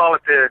 They call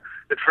it the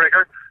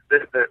trigger.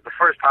 The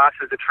first pass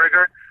is the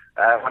trigger.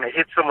 When it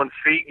hits someone's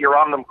feet, you're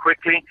on them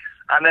quickly.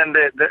 And then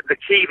the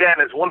key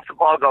then is once the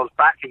ball goes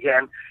back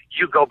again,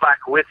 you go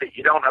back with it.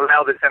 You don't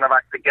allow the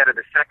centre-back to get it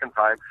a second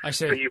time. I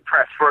see. So you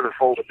press further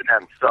forward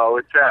again. So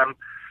it's,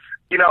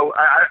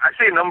 I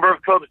see a number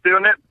of clubs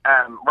doing it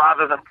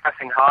rather than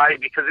pressing high,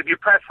 because if you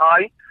press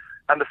high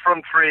and the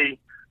front three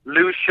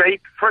lose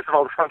shape, first of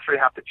all, the front three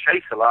have to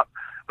chase a lot.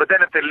 But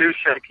then if they lose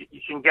shape,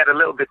 you can get a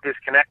little bit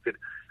disconnected.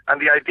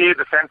 And the idea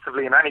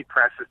defensively in any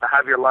press is to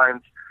have your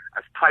lines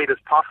as tight as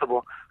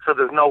possible so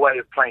there's no way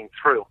of playing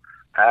through.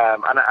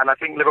 And I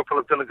think Liverpool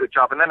have done a good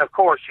job. And then, of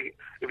course,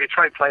 if you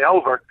try to play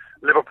over,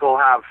 Liverpool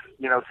have,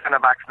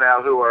 centre-backs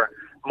now who are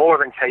more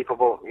than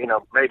capable,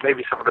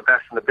 maybe some of the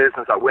best in the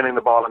business at winning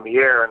the ball in the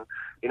air and,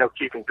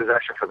 keeping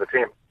possession for the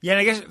team. Yeah,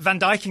 and I guess Van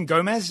Dijk and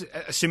Gomez,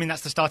 assuming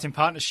that's the starting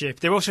partnership,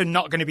 they're also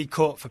not going to be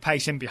caught for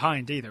pace in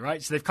behind either,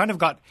 right? So they've kind of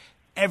got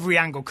every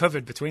angle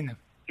covered between them.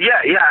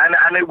 Yeah,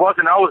 and it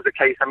wasn't always the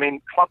case. I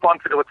mean, Klopp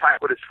wanted to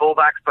attack with his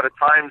fullbacks, but at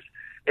times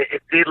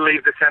it did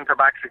leave the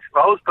centre-backs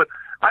exposed. But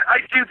I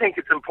do think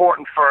it's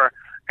important for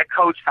a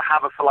coach to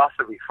have a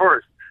philosophy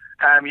first.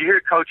 You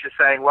hear coaches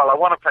saying, well, I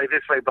want to play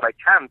this way, but I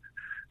can't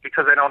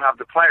because I don't have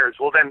the players.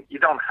 Well, then you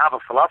don't have a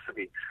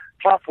philosophy.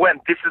 Klopp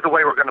went, this is the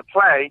way we're going to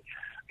play.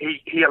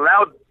 He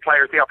allowed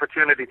players the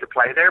opportunity to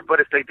play there, but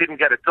if they didn't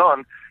get it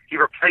done, he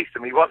replaced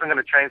them. He wasn't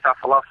going to change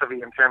that philosophy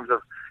in terms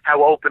of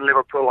how open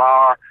Liverpool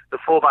are, the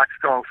fullbacks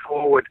going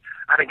forward.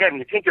 And again,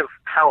 you think of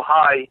how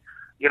high,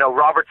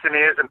 Robertson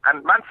is, and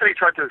Man City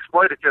tried to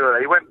exploit it the other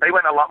day. They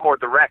went a lot more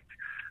direct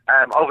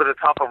over the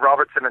top of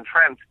Robertson and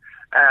Trent.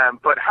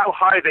 But how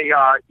high they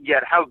are,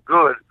 yet how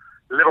good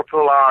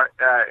Liverpool are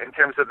in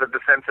terms of the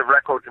defensive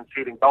record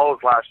conceding goals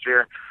last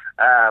year.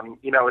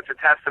 It's a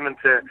testament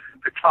to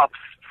Klopp's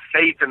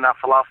faith in that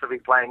philosophy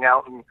playing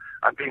out and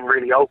being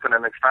really open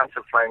and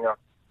expansive playing out.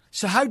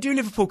 So how do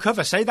Liverpool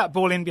cover? Say that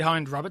ball in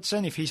behind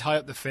Robertson, if he's high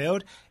up the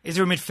field. Is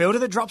there a midfielder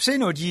that drops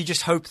in, or do you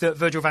just hope that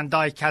Virgil van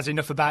Dijk has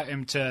enough about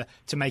him to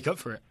make up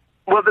for it?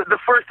 Well, the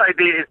first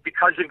idea is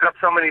because you've got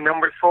so many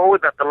numbers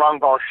forward that the long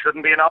ball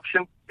shouldn't be an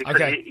option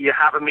because you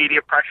have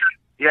immediate pressure.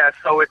 Yeah,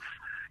 so it's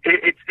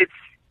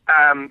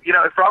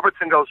if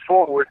Robertson goes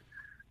forward,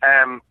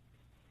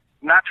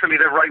 naturally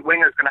the right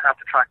winger is going to have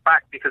to track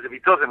back, because if he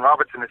doesn't,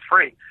 Robertson is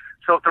free.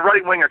 So if the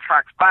right winger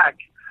tracks back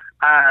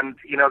and,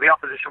 the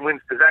opposition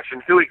wins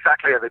possession, who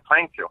exactly are they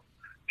playing to?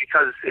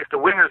 Because if the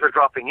wingers are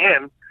dropping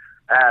in,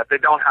 they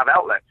don't have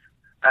outlets.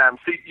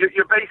 So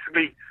you're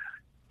basically,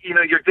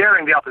 you're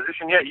daring the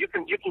opposition. Yeah, you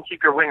can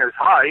keep your wingers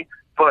high,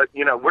 but,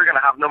 we're going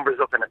to have numbers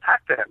up in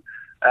attack then.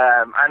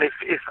 And if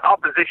the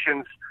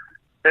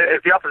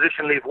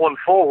opposition leave one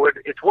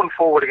forward, it's one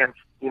forward against,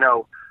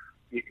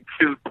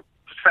 two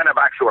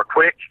centre-backs who are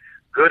quick,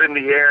 good in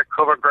the air,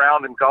 cover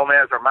ground, and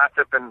Gomez or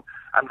Matip and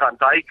Van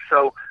Dijk.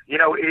 So,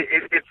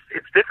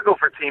 it's difficult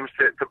for teams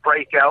to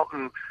break out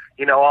and,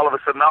 all of a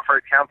sudden offer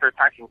a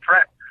counter-attacking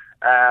threat.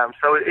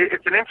 So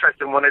it's an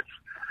interesting one. It's,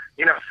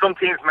 some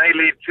teams may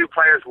leave two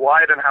players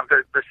wide and have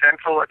their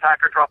central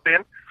attacker drop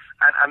in,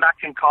 and that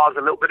can cause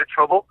a little bit of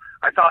trouble.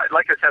 I thought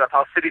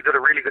City did a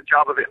really good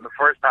job of it in the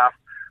first half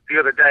the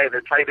other day.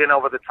 They played in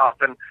over the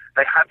top and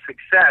they had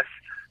success.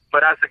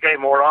 But as the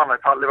game wore on, I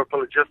thought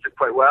Liverpool adjusted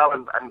quite well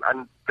and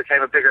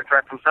became a bigger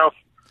threat themselves.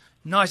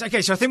 Nice.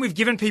 Okay, so I think we've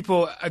given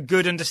people a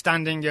good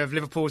understanding of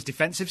Liverpool's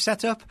defensive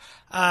setup.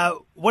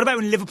 What about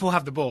when Liverpool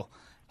have the ball?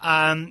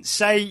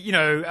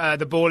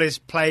 The ball is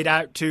played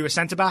out to a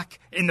centre-back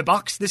in the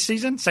box this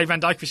season. Say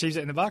Van Dijk receives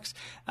it in the box.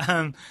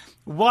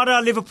 What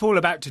are Liverpool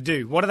about to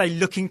do? What are they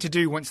looking to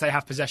do once they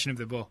have possession of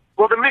the ball?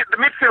 Well, the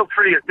midfield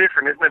three is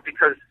different, isn't it?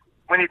 Because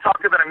when you talk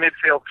about a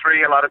midfield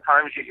three, a lot of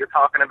times you're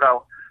talking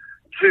about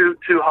two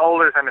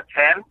holders and a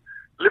 10.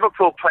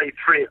 Liverpool play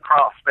three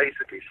across,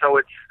 basically. So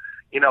it's,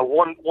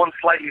 one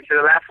slightly to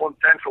the left, one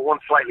central, one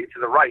slightly to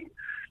the right.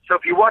 So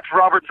if you watch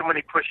Robertson when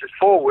he pushes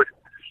forward,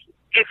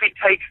 if he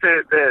takes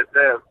the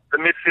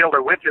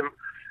midfielder with him,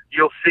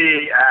 you'll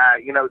see,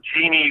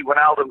 Gini,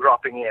 Wijnaldum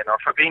dropping in, or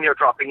Fabinho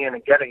dropping in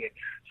and getting it.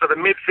 So the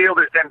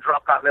midfielders then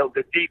drop that little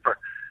bit deeper,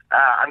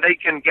 and they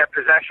can get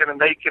possession and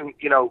they can,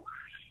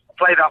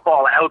 play that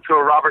ball out to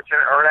a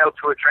Robertson or out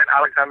to a Trent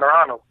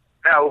Alexander-Arnold.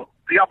 Now,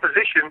 the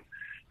opposition,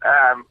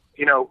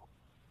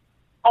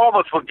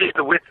 almost will give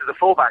the width to the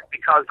fullback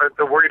because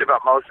they're worried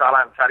about Mo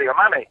Salah and Sadio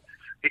Mane.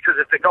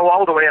 Because if they go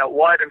all the way out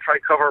wide and try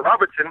to cover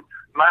Robertson,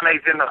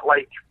 Mane's in that,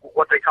 like,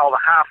 what they call the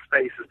half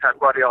space, as Pep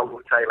Guardiola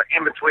would say, like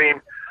in between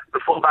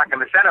the fullback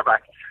and the centre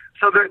back.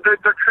 So they're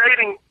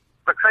creating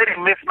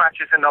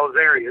mismatches in those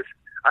areas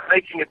and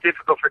making it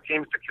difficult for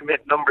teams to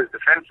commit numbers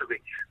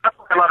defensively. That's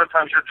why a lot of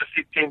times you'll just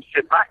see teams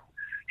sit back.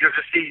 You'll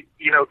just see,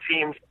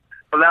 teams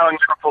allowing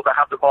Liverpool to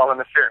have the ball in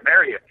a certain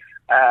area.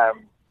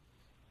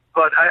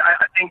 But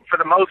I think for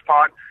the most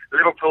part,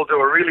 Liverpool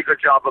do a really good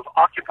job of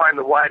occupying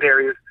the wide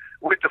areas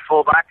with the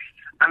fullbacks,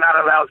 and that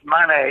allows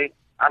Mane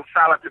and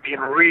Salah to be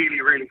in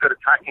really, really good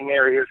attacking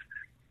areas,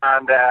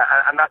 and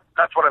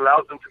that's what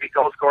allows them to be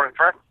goal-scoring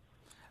first.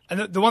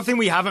 And the one thing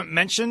we haven't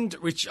mentioned,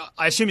 which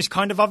I assume is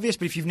kind of obvious,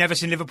 but if you've never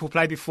seen Liverpool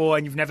play before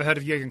and you've never heard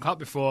of Jurgen Klopp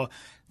before,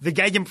 the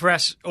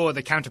gegenpress or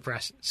the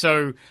counterpress.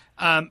 So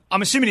I'm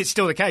assuming it's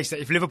still the case that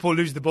if Liverpool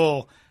lose the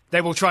ball, they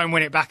will try and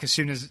win it back as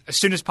soon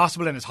as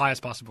possible and as high as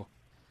possible.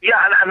 Yeah,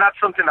 and that's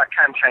something that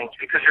can change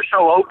because you're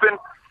so open.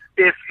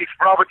 If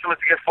Robertson was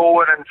to get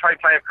forward and try to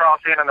play a cross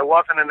in and there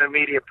wasn't an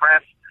immediate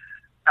press,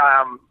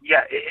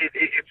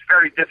 it's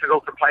very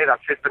difficult to play that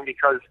system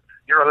because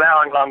you're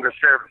allowing longer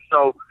service.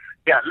 So,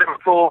 yeah,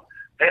 Liverpool,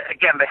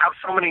 again, they have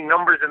so many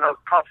numbers in those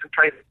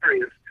concentrated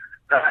areas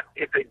that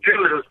if they do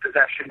lose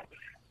possession,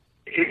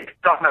 it's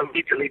done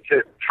immediately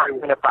to try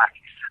and win it back.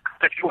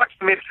 If you watch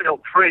the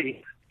midfield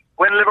three,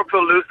 when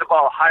Liverpool lose the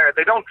ball higher,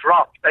 they don't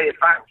drop, they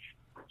advance.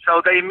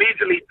 So they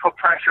immediately put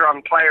pressure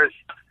on players.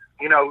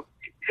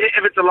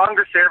 If it's a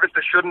longer service,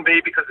 there shouldn't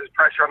be because there's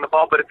pressure on the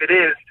ball. But if it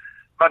is,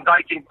 Van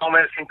Dijk and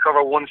Gomez can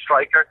cover one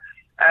striker.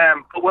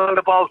 But when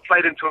the ball's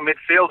played into a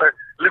midfielder,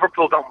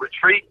 Liverpool don't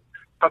retreat.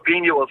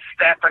 Fabinho will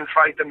step and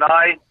try to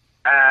deny.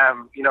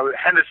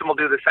 Henderson will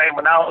do the same.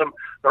 Wijnaldum,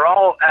 they're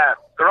all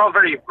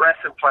very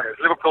aggressive players.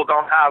 Liverpool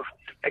don't have,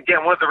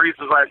 again, one of the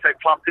reasons why I say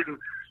Klopp didn't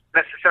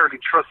necessarily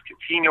trust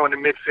Coutinho in the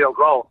midfield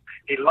role.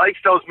 He likes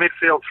those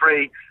midfield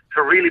three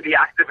to really be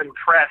active and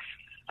press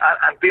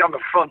and be on the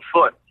front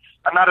foot.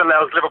 And that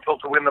allows Liverpool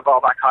to win the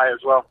ball back high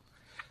as well.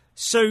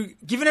 So,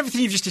 given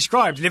everything you've just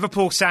described,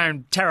 Liverpool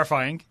sound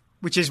terrifying,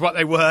 which is what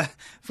they were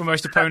for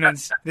most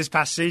opponents this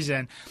past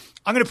season.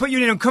 I'm going to put you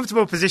in an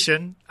uncomfortable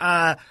position.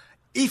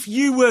 If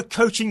you were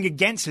coaching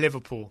against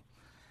Liverpool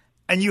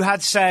and you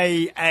had,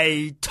 say,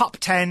 a top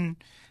 10,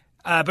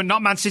 but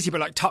not Man City,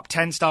 but like top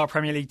 10 style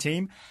Premier League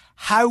team,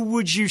 how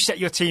would you set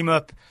your team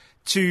up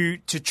to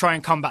try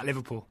and combat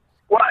Liverpool?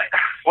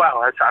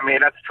 Well, that's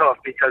tough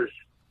because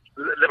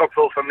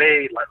Liverpool, for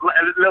me,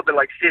 a little bit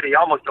like City,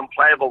 almost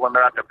unplayable when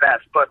they're at their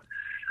best. But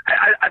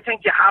I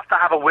think you have to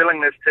have a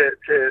willingness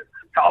to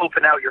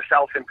open out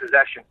yourself in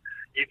possession.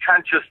 You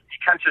can't just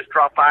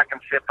drop back and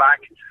sit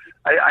back.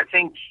 I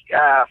think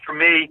for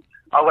me,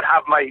 I would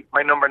have my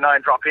number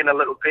 9 drop in a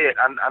little bit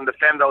and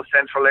defend those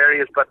central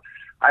areas. But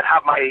I'd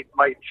have my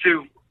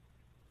two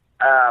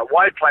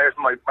wide players,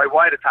 my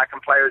wide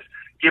attacking players,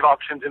 give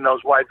options in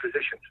those wide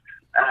positions.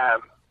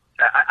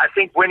 I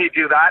think when you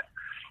do that,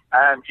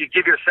 you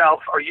give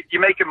yourself, or you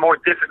make it more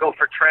difficult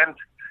for Trent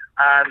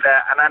and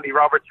Andy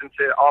Robertson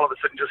to all of a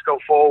sudden just go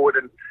forward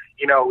and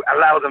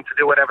allow them to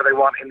do whatever they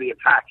want in the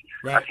attack.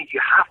 Right. I think you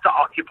have to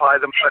occupy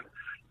them,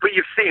 but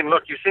you've seen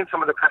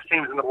some of the best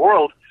teams in the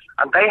world,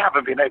 and they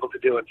haven't been able to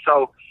do it.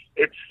 So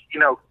it's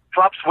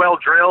Klopp's well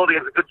drilled. He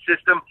has a good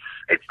system.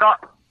 It's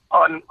not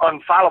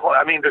unfallible.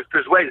 I mean,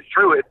 there's ways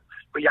through it,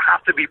 but you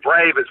have to be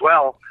brave as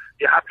well.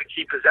 You have to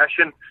keep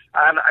possession,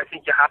 and I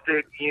think you have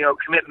to,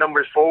 commit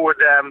numbers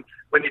forward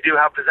when you do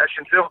have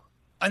possession too.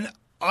 And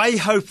I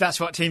hope that's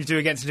what teams do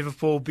against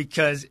Liverpool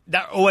because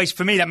that always,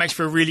 for me, that makes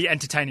for a really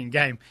entertaining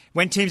game.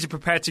 When teams are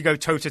prepared to go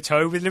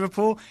toe-to-toe with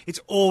Liverpool, it's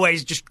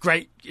always just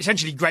great,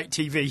 essentially great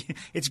TV.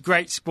 It's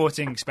great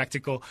sporting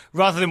spectacle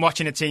rather than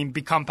watching a team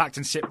be compact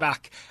and sit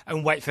back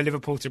and wait for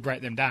Liverpool to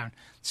break them down.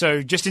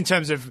 So just in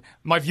terms of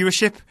my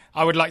viewership,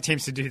 I would like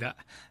teams to do that.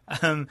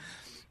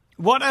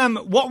 What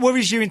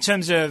worries you in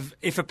terms of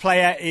if a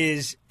player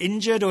is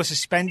injured or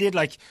suspended?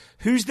 Like,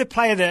 who's the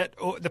player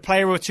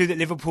or two that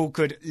Liverpool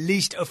could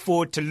least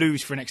afford to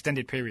lose for an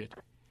extended period?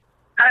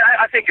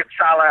 I think it's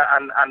Salah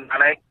and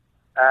Mane.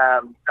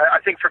 I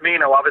think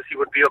Firmino obviously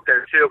would be up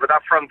there too, but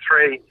that front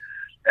three,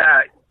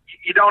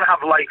 you don't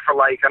have like for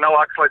like. I know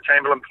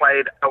Oxlade-Chamberlain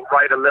played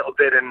outright a little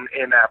bit in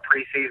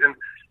pre-season,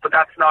 but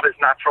that's not his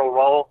natural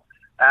role.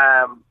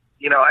 I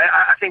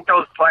think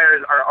those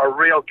players are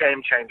real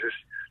game changers.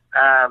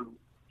 The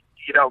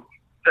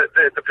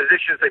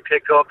positions they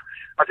pick up.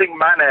 I think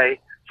Mane,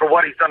 for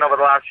what he's done over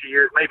the last few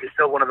years, maybe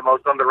still one of the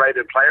most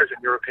underrated players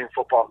in European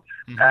football.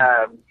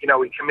 Mm-hmm. He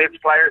commits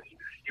players.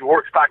 He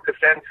works back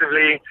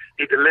defensively.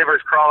 He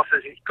delivers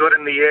crosses. He's good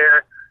in the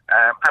air.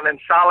 And then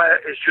Salah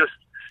is just,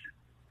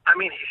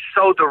 he's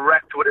so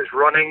direct with his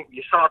running.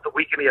 You saw at the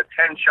weekend he had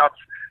 10 shots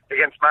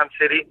against Man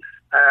City.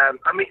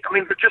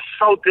 They're just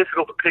so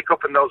difficult to pick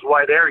up in those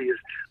wide areas.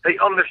 They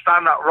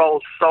understand that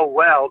role so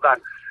well that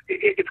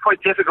it's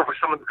quite difficult for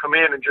someone to come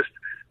in and just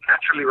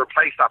naturally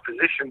replace that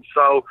position.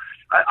 So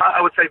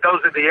I would say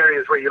those are the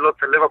areas where you look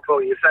for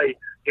Liverpool. You say,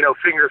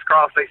 fingers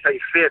crossed they stay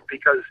fit,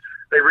 because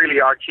they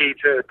really are key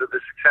to the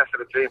success of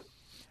the team.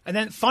 And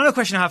then final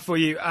question I have for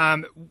you,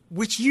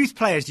 which youth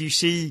players do you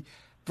see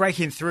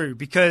breaking through?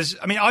 Because,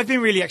 I've been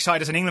really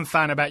excited as an England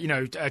fan about,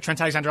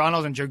 Trent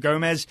Alexander-Arnold and Joe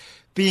Gomez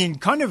being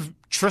kind of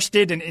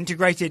trusted and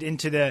integrated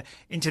into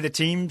the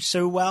team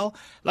so well.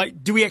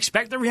 Like, do we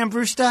expect that Ryan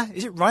Brewster,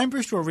 is it Ryan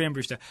Brewster or Ryan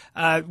Brewster,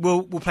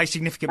 will play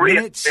significant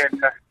minutes?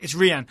 It's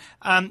Ryan.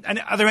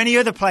 And are there any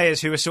other players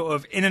who are sort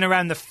of in and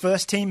around the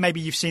first team, maybe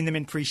you've seen them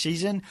in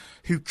pre-season,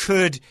 who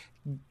could,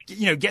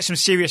 get some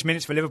serious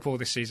minutes for Liverpool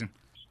this season?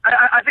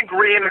 I think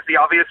Ryan is the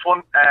obvious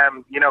one,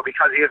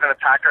 because he is an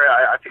attacker.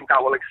 I think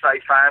that will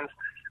excite fans.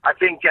 I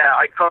think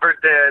I covered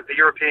the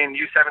European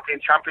U17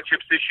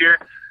 Championships this year.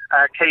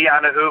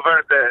 Ke-Yana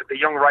Hoover, the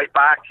young right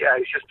back,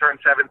 he's just turned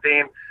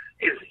 17,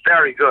 is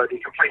very good.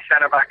 He can play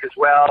centre back as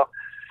well.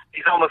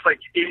 He's almost like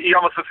he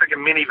almost looks like a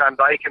mini Van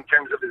Dijk in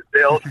terms of his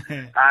build.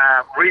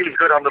 Really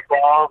good on the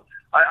ball.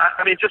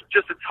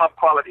 Just a top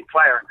quality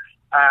player.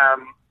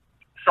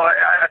 So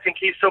I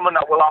think he's someone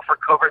that will offer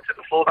cover to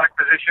the fullback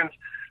positions.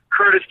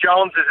 Curtis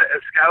Jones is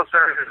a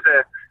scouser, who's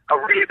a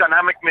really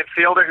dynamic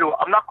midfielder who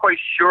I'm not quite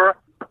sure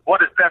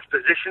what his best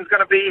position is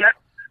going to be yet,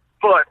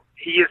 but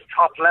he is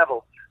top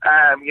level.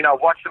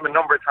 Watched him a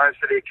number of times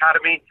for the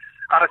academy,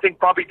 and I think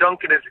Bobby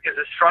Duncan is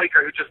a striker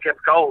who just gets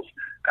goals.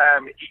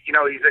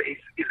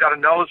 He's got a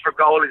nose for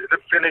goal. He's a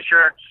good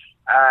finisher.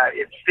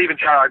 It's Steven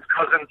Gerrard's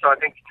cousin, so I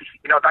think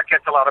that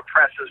gets a lot of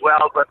press as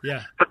well. But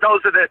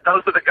those are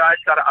the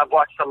guys that I've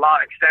watched a lot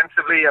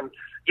extensively, and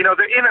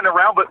they're in and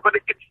around. But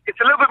it's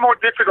a little bit more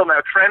difficult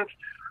now. Trent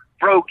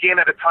broke in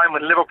at a time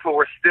when Liverpool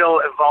were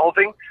still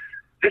evolving.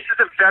 This is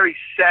a very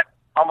set,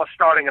 almost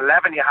starting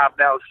 11 you have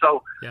now.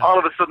 So all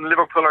of a sudden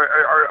Liverpool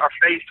are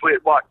faced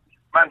with what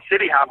Man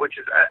City have, which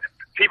is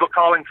people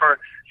calling for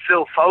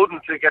Phil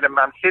Foden to get in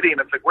Man City,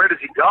 and it's like, where does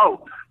he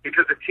go?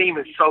 Because the team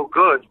is so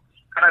good.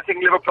 And I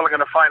think Liverpool are going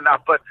to find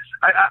that. But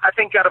I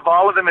think out of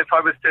all of them, if I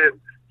was to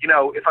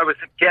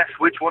guess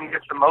which one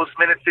gets the most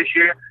minutes this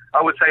year,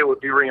 I would say it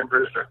would be Ryan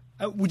Brewster.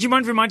 Would you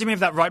mind reminding me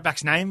of that right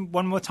back's name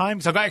one more time?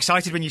 Because I got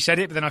excited when you said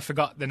it, but then I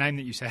forgot the name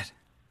that you said.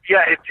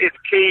 Yeah, it's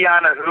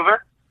Ke-Yana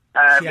Hoover.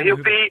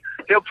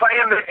 He'll play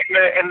in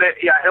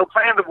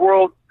the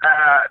World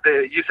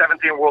the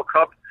U17 World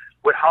Cup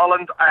with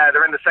Holland.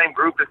 They're in the same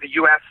group as the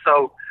US,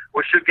 so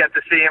we should get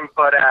to see him.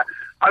 But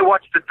I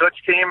watched the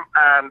Dutch team,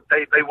 and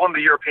they won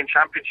the European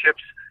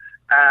Championships.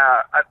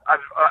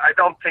 I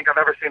don't think I've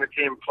ever seen a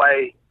team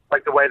play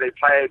like the way they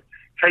played.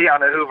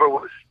 Ke-Yana Hoover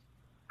was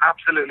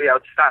absolutely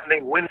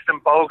outstanding. Winston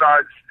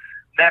Bogart's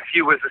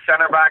nephew was the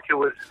centre back, who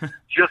was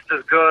just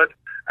as good.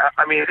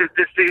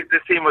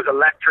 This team was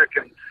electric,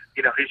 and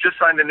he's just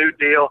signed a new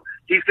deal.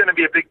 He's going to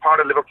be a big part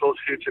of Liverpool's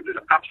future. There's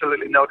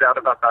absolutely no doubt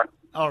about that.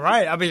 All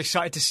right, I'll be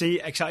excited to see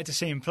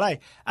him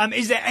play.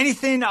 Is there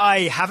anything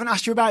I haven't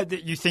asked you about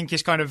that you think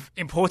is kind of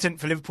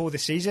important for Liverpool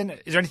this season?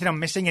 Is there anything I'm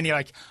missing? Any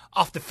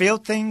off the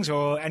field things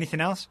or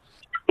anything else?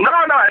 No.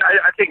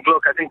 I think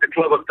the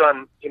club has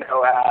done.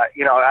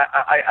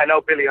 I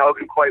know Billy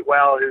Hogan quite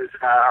well, who's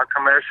our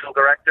commercial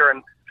director,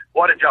 and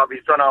what a job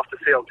he's done off the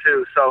field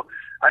too. So,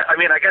 I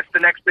guess the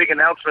next big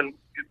announcement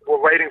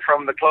we're waiting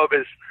from the club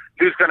is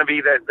who's going to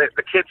be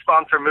the kit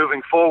sponsor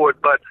moving forward.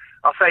 But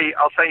I'll say,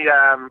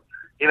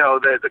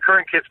 the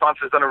current kit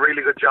sponsor has done a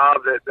really good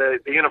job. The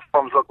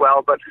uniforms look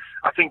well, but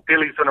I think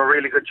Billy's done a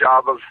really good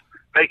job of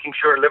making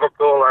sure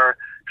Liverpool are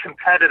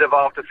competitive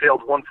off the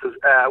field once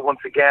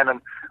again,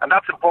 and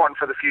that's important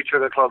for the future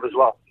of the club as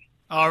well.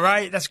 All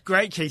right, that's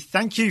great, Keith.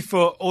 Thank you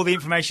for all the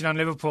information on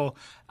Liverpool.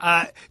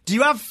 Do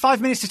you have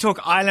 5 minutes to talk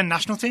Ireland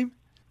national team?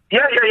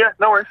 Yeah,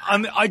 no worries.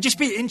 I'd just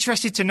be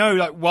interested to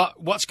know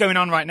what's going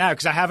on right now,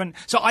 because I haven't.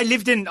 So I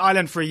lived in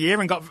Ireland for a year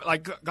and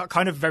got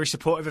kind of very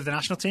supportive of the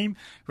national team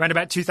around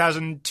about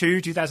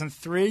 2002,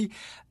 2003,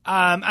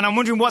 and I'm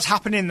wondering what's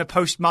happened in the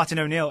post Martin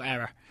O'Neill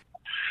era.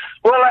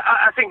 Well,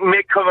 I think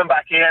Mick coming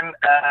back in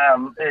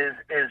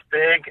is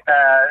big.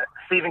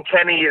 Stephen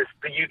Kenny is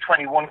the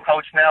U21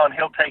 coach now, and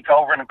he'll take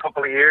over in a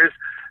couple of years.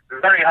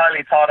 Very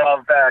highly thought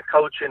of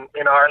coach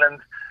in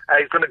Ireland.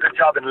 He's done a good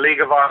job in League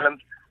of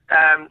Ireland.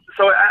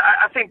 So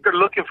I think they're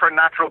looking for a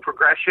natural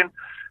progression.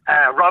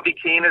 Robbie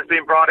Keane has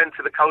been brought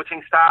into the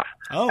coaching staff.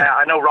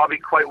 I know Robbie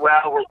quite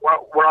well.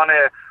 We're on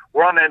a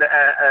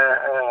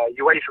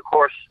UEFA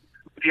course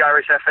with the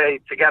Irish FA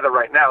together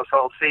right now, so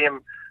I'll see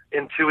him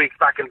in 2 weeks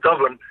back in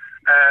Dublin.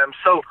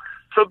 So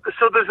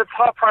there's a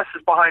thought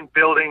process behind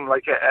building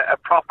like a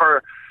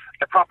proper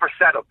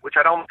setup, which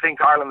I don't think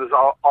Ireland has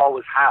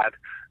always had,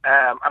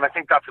 and I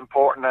think that's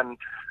important, and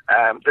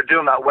they're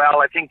doing that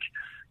well. I think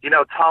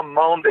Tom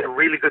Moan did a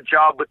really good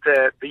job with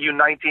the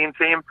U19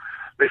 team.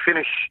 They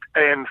finished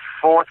in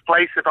 4th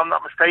place, if I'm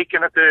not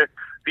mistaken, at the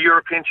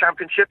European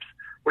Championships,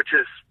 which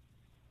is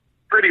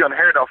pretty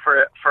unheard of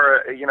for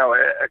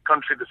a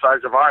country the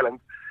size of Ireland.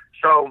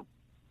 So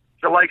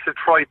the likes of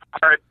Troy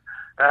Parrott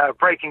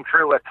breaking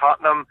through at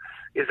Tottenham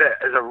is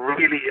a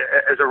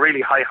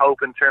really high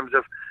hope in terms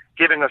of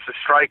giving us a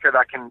striker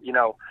that can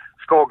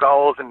score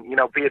goals and,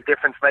 be a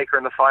difference maker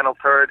in the final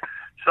third.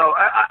 So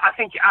I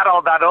think you add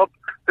all that up,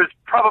 there's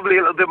probably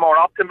a little bit more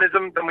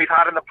optimism than we've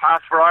had in the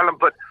past for Ireland.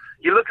 But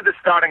you look at the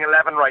starting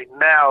 11 right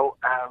now,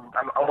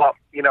 and what,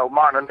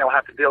 Martin will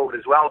have to deal with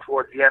as well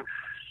towards the end.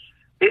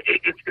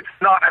 It's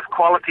not as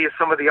quality as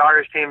some of the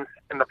Irish teams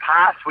in the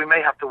past. We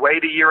may have to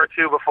wait a year or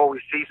two before we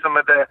see some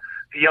of the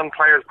young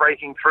players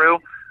breaking through.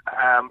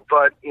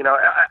 But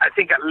I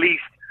think at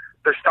least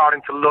they're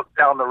starting to look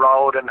down the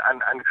road and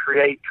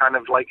create kind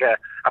of like a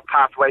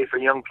pathway for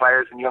young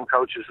players and young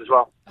coaches as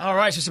well. All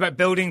right, so it's about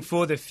building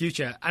for the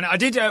future. And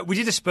we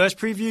did a Spurs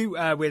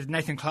preview with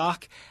Nathan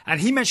Clark,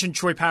 and he mentioned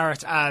Troy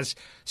Parrott as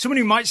someone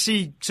who might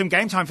see some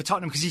game time for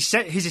Tottenham because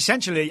he's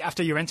essentially,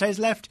 after Llorente has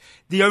left,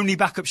 the only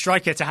backup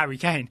striker to Harry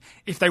Kane,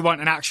 if they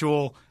want an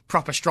actual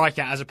proper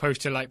striker as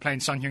opposed to like playing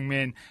Son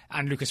Heung-min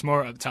and Lucas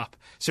Moura up top.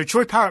 So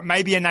Troy Parrott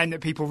may be a name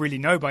that people really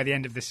know by the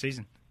end of this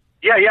season.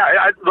 Yeah.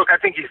 I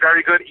think he's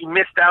very good. He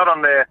missed out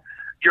on the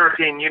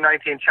European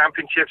U19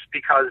 championships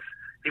because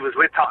he was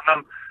with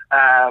Tottenham.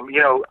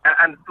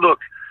 And look,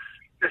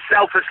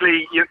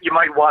 selfishly, you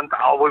might want,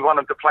 we want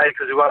him to play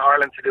because we want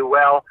Ireland to do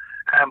well.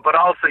 But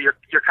also,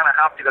 you're kind of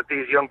happy that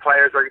these young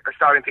players are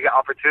starting to get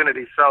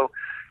opportunities. So,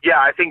 yeah,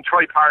 I think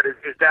Troy Parrott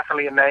is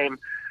definitely a name,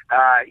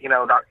 that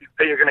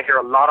you're going to hear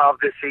a lot of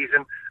this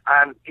season.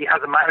 And he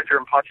has a manager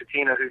in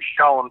Pochettino who's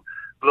shown,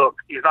 look,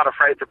 he's not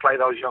afraid to play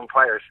those young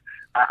players.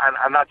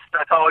 And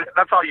that's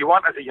all you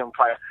want as a young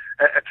player.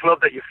 A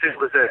club that you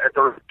feel is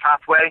a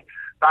pathway.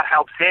 That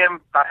helps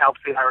him. That helps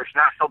the Irish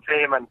national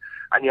team. And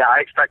yeah, I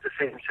expect to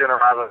see him sooner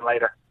rather than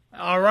later.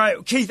 All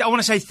right, Keith, I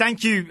want to say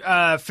thank you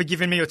for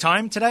giving me your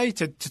time today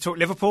to talk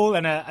Liverpool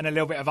and a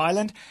little bit of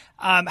Ireland.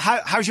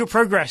 How's your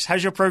progress?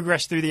 How's your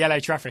progress through the LA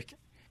traffic?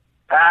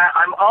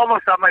 I'm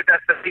almost at my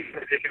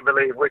destination, if you can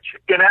believe, which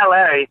in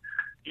LA,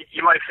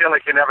 you might feel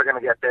like you're never going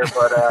to get there,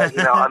 but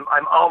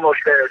I'm almost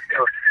there.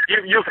 So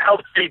you've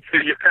helped me too.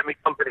 You've kept me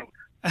company.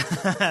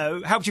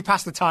 Helped you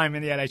pass the time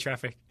in the LA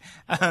traffic.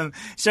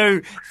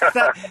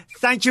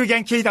 Thank you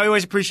again, Keith. I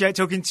always appreciate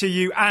talking to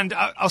you, and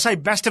I'll say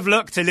best of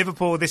luck to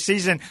Liverpool this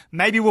season.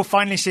 Maybe we'll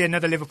finally see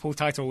another Liverpool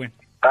title win.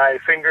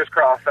 Fingers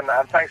crossed, and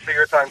thanks for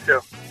your time too.